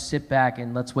like, no, just sit back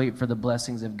and let's wait for the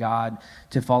blessings of God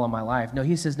to fall on my life. No,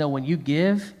 he says, no, when you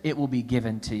give, it will be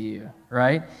given to you,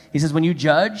 right? He says, when you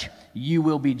judge, you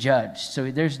will be judged. So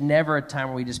there's never a time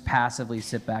where we just passively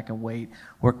sit back and wait.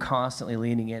 We're constantly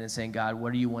leaning in and saying, God,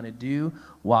 what do you want to do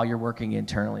while you're working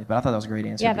internally? But I thought that was a great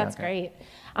answer. Yeah, that's great.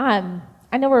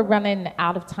 I know we're running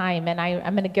out of time, and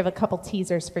I'm going to give a couple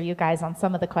teasers for you guys on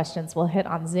some of the questions we'll hit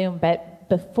on Zoom. But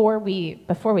before we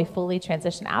fully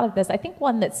transition out of this, I think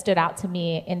one that stood out to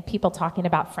me in people talking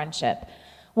about friendship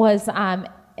was,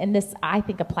 and this I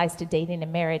think applies to dating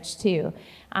and marriage too,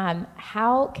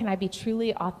 how can I be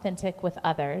truly authentic with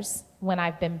others when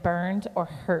I've been burned or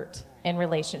hurt in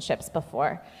relationships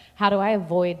before? How do I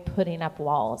avoid putting up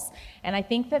walls? And I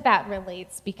think that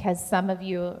relates because some of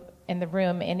you in the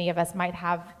room, any of us might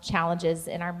have challenges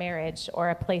in our marriage or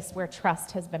a place where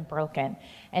trust has been broken.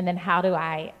 And then how do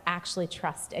I actually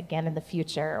trust again in the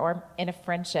future? Or in a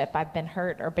friendship, I've been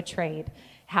hurt or betrayed.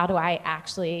 How do I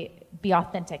actually be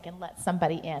authentic and let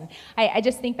somebody in? I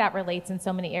just think that relates in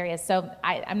so many areas. So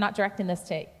I'm not directing this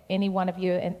to any one of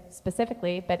you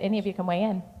specifically, but any of you can weigh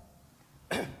in.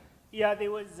 Yeah,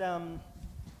 there was,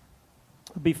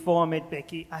 before I met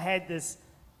Becky, I had this,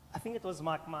 I think it was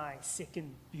like my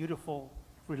second beautiful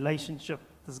relationship,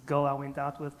 this girl I went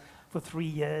out with for 3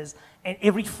 years. And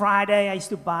every Friday I used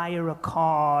to buy her a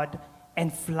card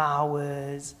and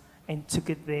flowers and took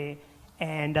it there.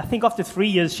 And I think after 3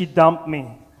 years she dumped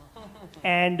me.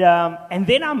 And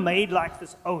then I made like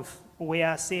this oath where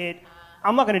I said,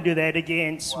 I'm not going to do that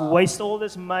again. Waste all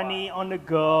this money on the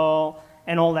girl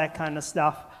and all that kind of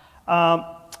stuff.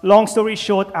 Long story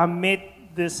short, I met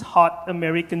this hot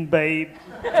American babe,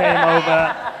 came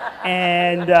over,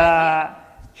 and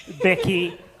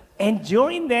Becky. And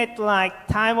during that like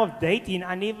time of dating,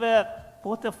 I never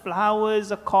bought her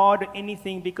flowers, a card, or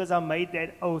anything because I made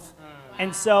that oath.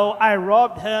 And so I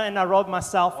robbed her and I robbed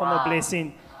myself from a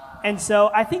blessing. And so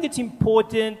I think it's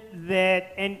important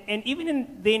that, and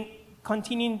even then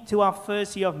continuing to our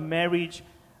first year of marriage,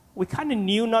 we kind of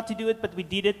knew not to do it, but we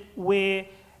did it where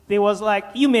there was like,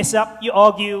 you mess up, you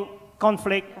argue,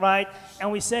 conflict, right?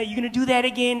 And we say, you're going to do that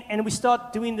again, and we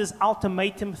start doing this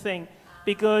ultimatum thing.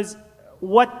 Because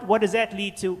what does that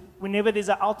lead to? Whenever there's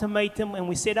an ultimatum, and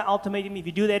we set an ultimatum, if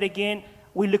you do that again,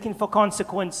 we're looking for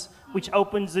consequence, which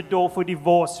opens the door for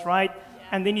divorce, right?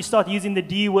 And then you start using the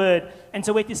D word. And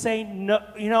so we have to say, no,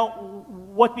 you know,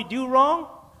 what we do wrong,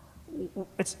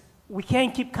 we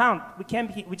can't keep count.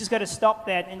 We just got to stop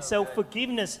that. And so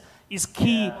forgiveness is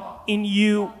key in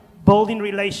you building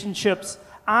relationships.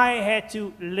 I had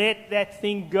to let that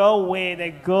thing go where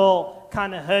that girl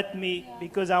kind of hurt me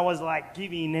because I was like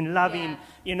giving and loving,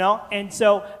 you know. And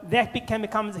so that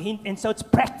becomes a hint. And so it's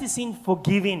practicing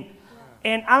forgiving.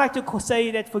 And I like to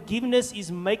say that forgiveness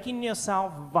is making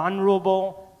yourself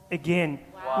vulnerable again.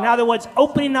 In other words,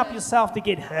 opening up yourself to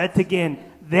get hurt again.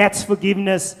 That's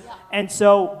forgiveness. And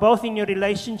so both in your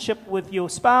relationship with your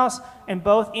spouse and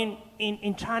both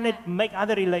in trying to make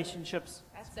other relationships.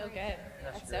 That's so good.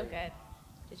 That's so good.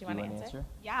 Did you want to answer?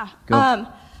 Yeah. Go.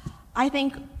 I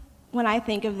think when I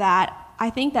think of that, I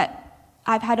think that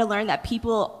I've had to learn that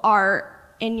people are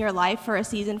in your life for a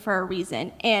season for a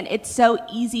reason. And it's so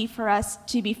easy for us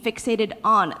to be fixated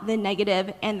on the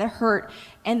negative and the hurt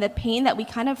and the pain that we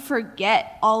kind of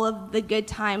forget all of the good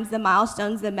times, the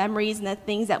milestones, the memories, and the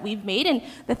things that we've made and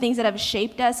the things that have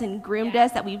shaped us and groomed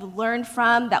us, that we've learned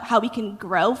from, that how we can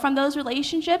grow from those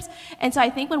relationships. And so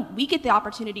I think when we get the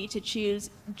opportunity to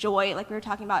choose joy, like we were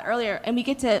talking about earlier, and we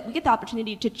get the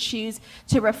opportunity to choose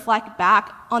to reflect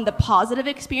back on the positive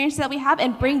experiences that we have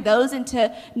and bring those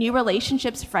into new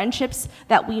relationships, friendships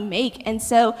that we make. And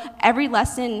so every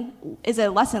lesson is a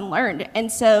lesson learned.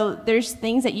 And so there's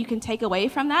things that you can take away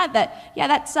from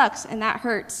that sucks and that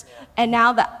hurts. And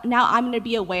now I'm going to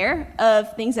be aware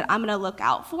of things that I'm going to look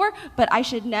out for, but I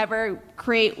should never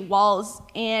create walls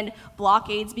and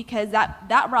blockades because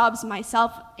that robs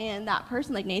myself and that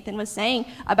person, like Nathan was saying,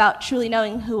 about truly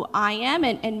knowing who I am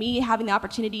and me having the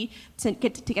opportunity to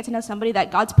get to know somebody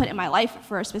that God's put in my life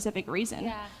for a specific reason.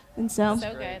 Yeah. And so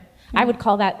good. I would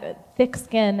call that thick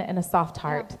skin and a soft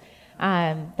heart.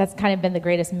 That's kind of been the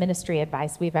greatest ministry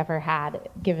advice we've ever had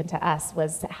given to us,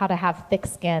 was how to have thick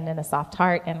skin and a soft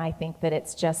heart. And I think that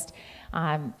it's just,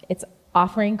 it's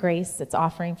offering grace, it's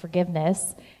offering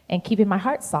forgiveness, and keeping my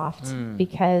heart soft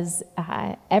because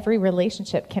every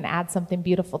relationship can add something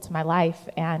beautiful to my life.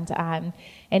 And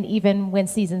even when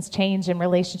seasons change and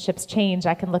relationships change,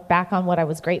 I can look back on what I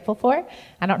was grateful for.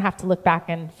 I don't have to look back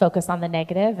and focus on the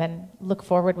negative, and look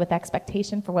forward with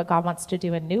expectation for what God wants to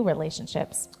do in new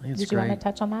relationships. Did you want to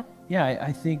touch on that? Yeah,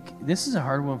 I think this is a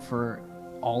hard one for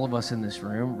all of us in this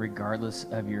room, regardless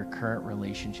of your current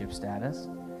relationship status,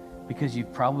 because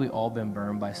you've probably all been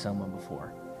burned by someone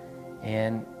before.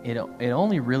 And it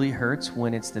only really hurts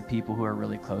when it's the people who are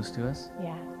really close to us.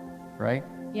 Yeah. Right?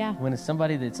 Yeah. When it's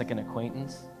somebody that's like an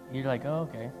acquaintance, you're like, oh,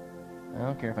 okay. I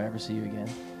don't care if I ever see you again.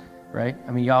 Right?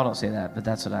 I mean, y'all don't say that, but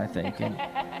that's what I think.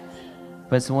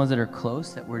 But it's the ones that are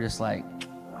close that we're just like,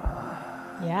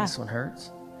 this one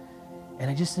hurts. And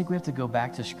I just think we have to go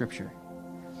back to Scripture.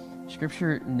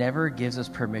 Scripture never gives us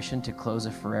permission to close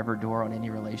a forever door on any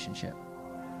relationship.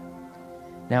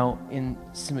 Now, in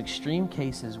some extreme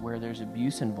cases where there's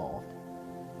abuse involved,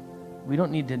 we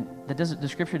don't need to, the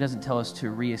Scripture doesn't tell us to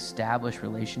reestablish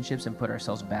relationships and put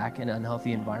ourselves back in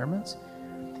unhealthy environments,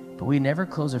 but we never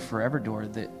close a forever door.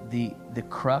 The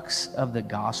crux of the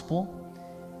gospel,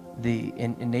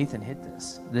 and Nathan hit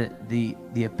this, the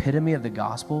epitome of the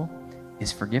gospel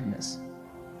is forgiveness.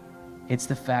 It's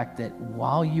the fact that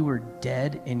while you were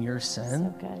dead in your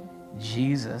sin,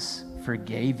 Jesus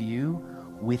forgave you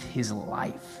with his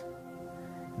life.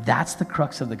 That's the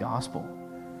crux of the gospel.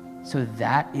 So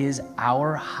that is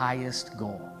our highest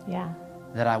goal. Yeah.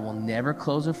 That I will never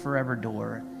close a forever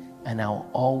door, and I'll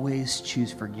always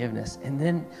choose forgiveness. And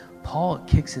then Paul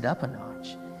kicks it up a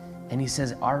notch, and he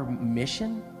says our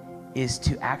mission is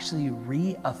to actually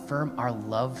reaffirm our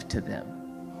love to them.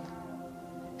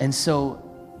 And so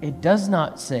it does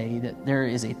not say that there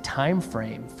is a time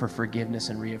frame for forgiveness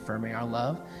and reaffirming our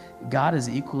love. God is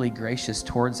equally gracious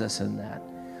towards us in that.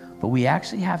 But we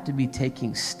actually have to be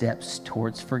taking steps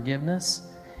towards forgiveness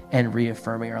and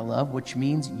reaffirming our love, which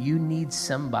means you need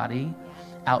somebody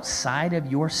outside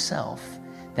of yourself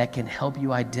that can help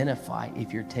you identify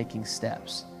if you're taking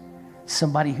steps.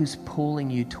 Somebody who's pulling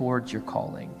you towards your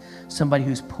calling, somebody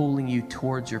who's pulling you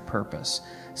towards your purpose,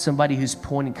 somebody who's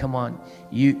pointing, come on,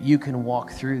 you can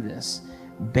walk through this,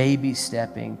 baby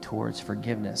stepping towards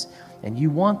forgiveness. And you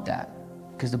want that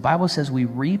because the Bible says we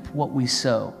reap what we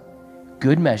sow.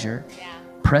 Good measure,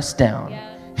 pressed down,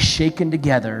 shaken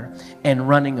together, and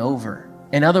running over.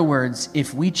 In other words,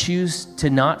 if we choose to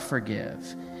not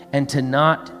forgive and to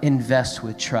not invest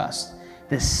with trust,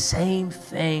 the same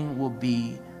thing will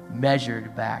be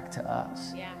measured back to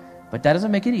us. But that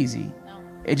doesn't make it easy.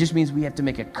 It just means we have to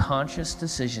make a conscious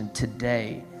decision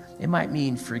today. It might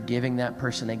mean forgiving that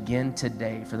person again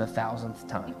today for the 1,000th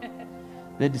time.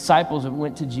 The disciples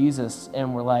went to Jesus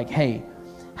and were like, hey,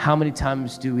 how many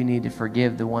times do we need to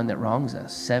forgive the one that wrongs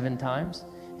us? 7 times?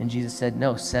 And Jesus said,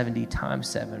 no, 70 times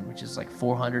 7, which is like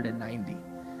 490.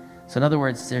 So in other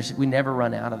words, we never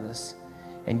run out of this.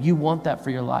 And you want that for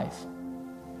your life.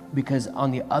 Because on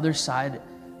the other side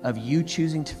of you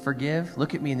choosing to forgive,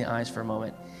 look at me in the eyes for a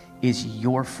moment, is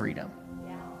your freedom.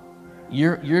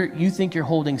 You think you're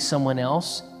holding someone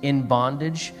else in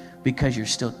bondage because you're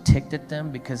still ticked at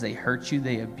them, because they hurt you,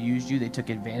 they abused you, they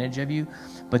took advantage of you.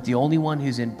 But the only one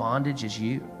who's in bondage is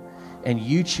you. And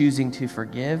you choosing to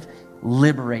forgive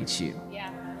liberates you.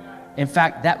 In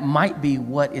fact, that might be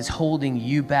what is holding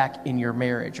you back in your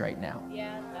marriage right now.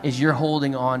 Is you're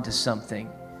holding on to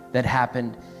something that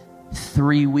happened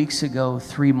 3 weeks ago,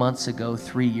 3 months ago,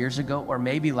 3 years ago, or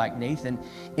maybe like Nathan,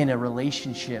 in a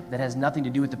relationship that has nothing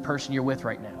to do with the person you're with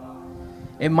right now.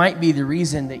 It might be the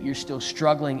reason that you're still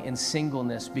struggling in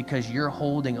singleness because you're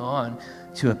holding on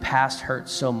to a past hurt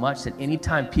so much that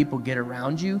anytime people get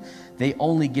around you, they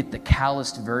only get the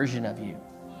calloused version of you.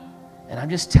 And I'm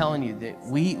just telling you that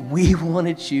we want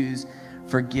to choose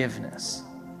forgiveness.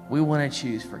 We want to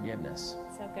choose forgiveness.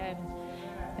 So good.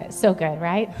 It's so good,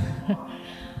 right?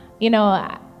 You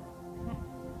know,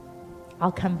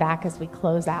 I'll come back as we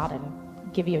close out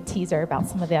and give you a teaser about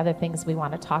some of the other things we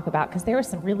want to talk about, because there were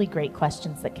some really great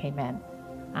questions that came in.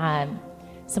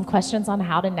 Some questions on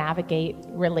how to navigate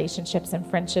relationships and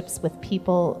friendships with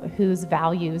people whose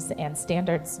values and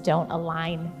standards don't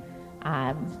align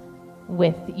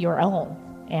with your own.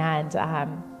 And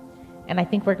I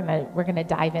think we're gonna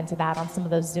dive into that on some of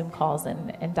those Zoom calls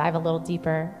and dive a little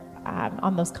deeper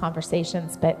on those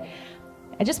conversations. But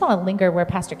I just want to linger where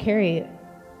Pastor Carey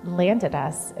landed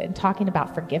us in talking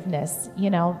about forgiveness, you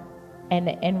know,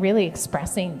 and really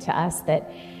expressing to us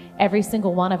that every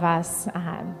single one of us,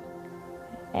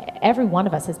 every one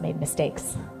of us has made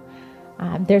mistakes.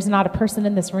 There's not a person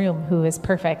in this room who is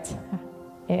perfect.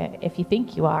 If you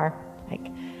think you are, like,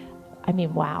 I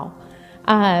mean, wow.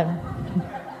 I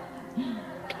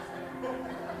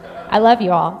love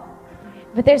you all.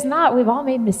 But there's not. We've all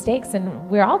made mistakes, and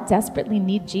we all desperately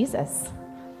need Jesus.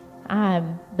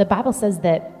 The Bible says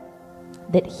that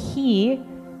He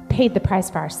paid the price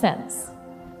for our sins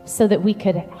so that we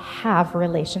could have a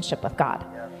relationship with God.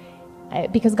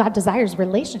 Because God desires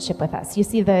relationship with us. You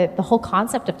see, the whole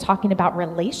concept of talking about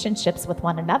relationships with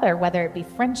one another, whether it be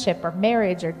friendship or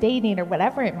marriage or dating or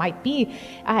whatever it might be,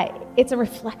 it's a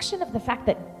reflection of the fact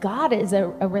that God is a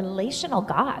relational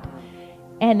God.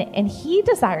 And He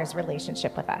desires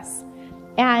relationship with us.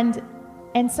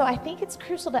 And so I think it's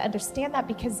crucial to understand that,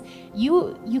 because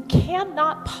you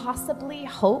cannot possibly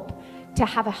hope to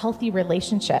have a healthy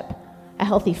relationship, a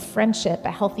healthy friendship,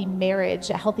 a healthy marriage,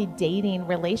 a healthy dating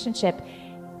relationship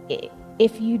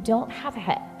if you don't have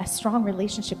a strong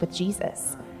relationship with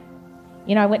Jesus.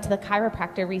 You know, I went to the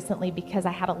chiropractor recently because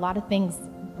I had a lot of things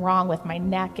wrong with my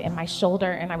neck and my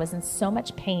shoulder, and I was in so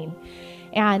much pain.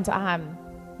 And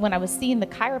when I was seeing the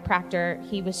chiropractor,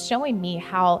 he was showing me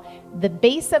how the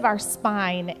base of our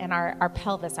spine and our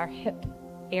pelvis, our hip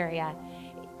area,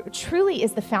 truly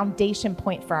is the foundation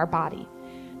point for our body.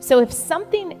 So if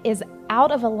something is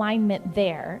out of alignment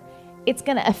there, it's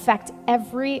going to affect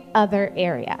every other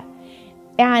area.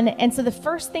 And so the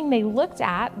first thing they looked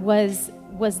at was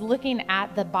looking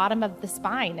at the bottom of the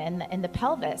spine and the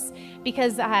pelvis,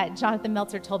 because Jonathan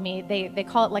Meltzer told me they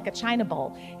call it like a china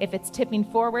bowl. If it's tipping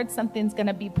forward, something's going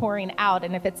to be pouring out,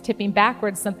 and if it's tipping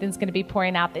backwards, something's going to be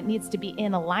pouring out that needs to be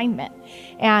in alignment.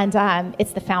 And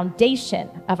it's the foundation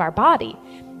of our body.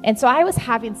 And so I was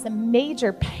having some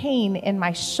major pain in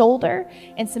my shoulder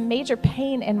and some major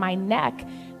pain in my neck,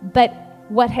 but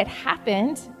what had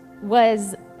happened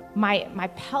was my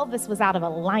pelvis was out of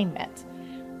alignment.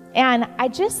 And I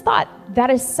just thought that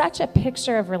is such a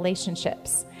picture of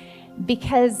relationships,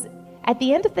 because at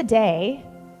the end of the day,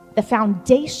 the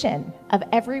foundation of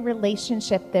every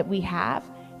relationship that we have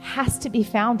has to be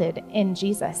founded in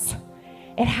Jesus.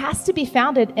 It has to be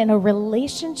founded in a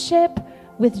relationship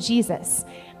with Jesus.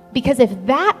 Because if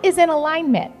that is in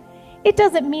alignment, it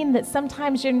doesn't mean that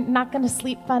sometimes you're not going to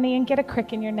sleep funny and get a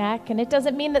crick in your neck. And it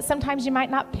doesn't mean that sometimes you might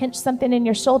not pinch something in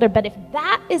your shoulder. But if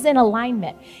that is in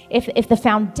alignment, if the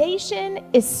foundation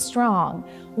is strong,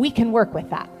 we can work with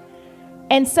that.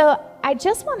 And so I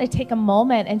just want to take a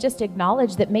moment and just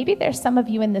acknowledge that maybe there's some of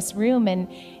you in this room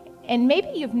and maybe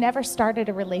you've never started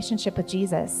a relationship with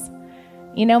Jesus.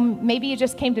 You know, maybe you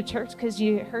just came to church because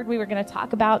you heard we were going to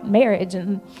talk about marriage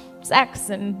and sex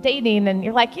and dating, and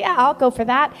you're like, yeah, I'll go for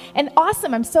that. And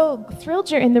awesome, I'm so thrilled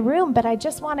you're in the room, but I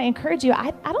just want to encourage you,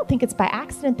 I don't think it's by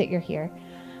accident that you're here.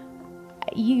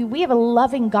 We have a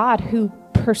loving God who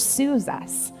pursues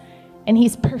us, and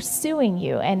he's pursuing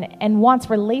you and wants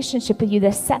relationship with you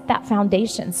to set that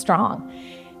foundation strong.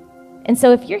 And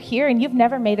so if you're here and you've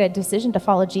never made a decision to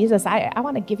follow Jesus, I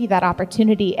want to give you that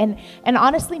opportunity. And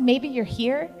honestly, maybe you're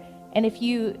here, and if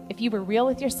you were real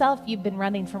with yourself, you've been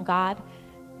running from God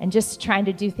and just trying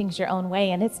to do things your own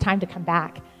way, and it's time to come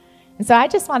back. And so I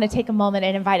just want to take a moment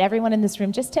and invite everyone in this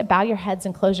room just to bow your heads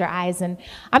and close your eyes. And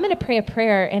I'm going to pray a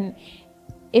prayer. And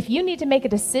if you need to make a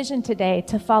decision today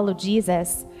to follow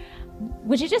Jesus,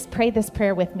 would you just pray this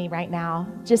prayer with me right now?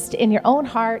 Just in your own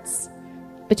hearts,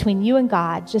 between you and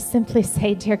God, just simply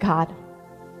say, dear God,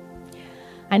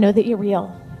 I know that you're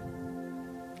real.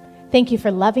 Thank you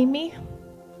for loving me.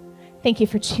 Thank you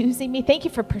for choosing me. Thank you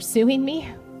for pursuing me.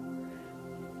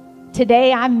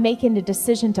 Today, I'm making a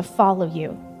decision to follow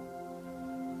you.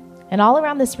 And all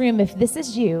around this room, if this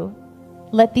is you,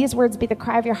 let these words be the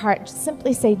cry of your heart. Just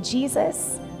simply say,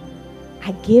 Jesus,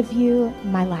 I give you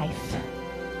my life.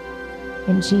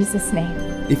 In Jesus' name.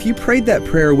 If you prayed that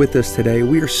prayer with us today,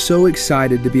 we are so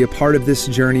excited to be a part of this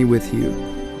journey with you.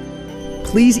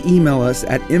 Please email us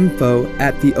at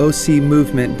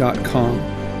info@theocmovement.com.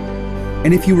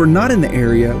 And if you were not in the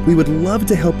area, we would love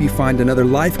to help you find another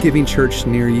life-giving church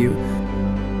near you.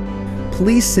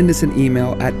 Please send us an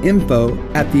email at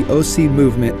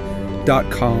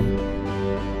info@theocmovement.com.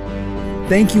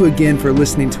 Thank you again for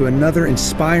listening to another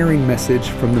inspiring message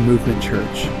from the Movement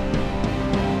Church.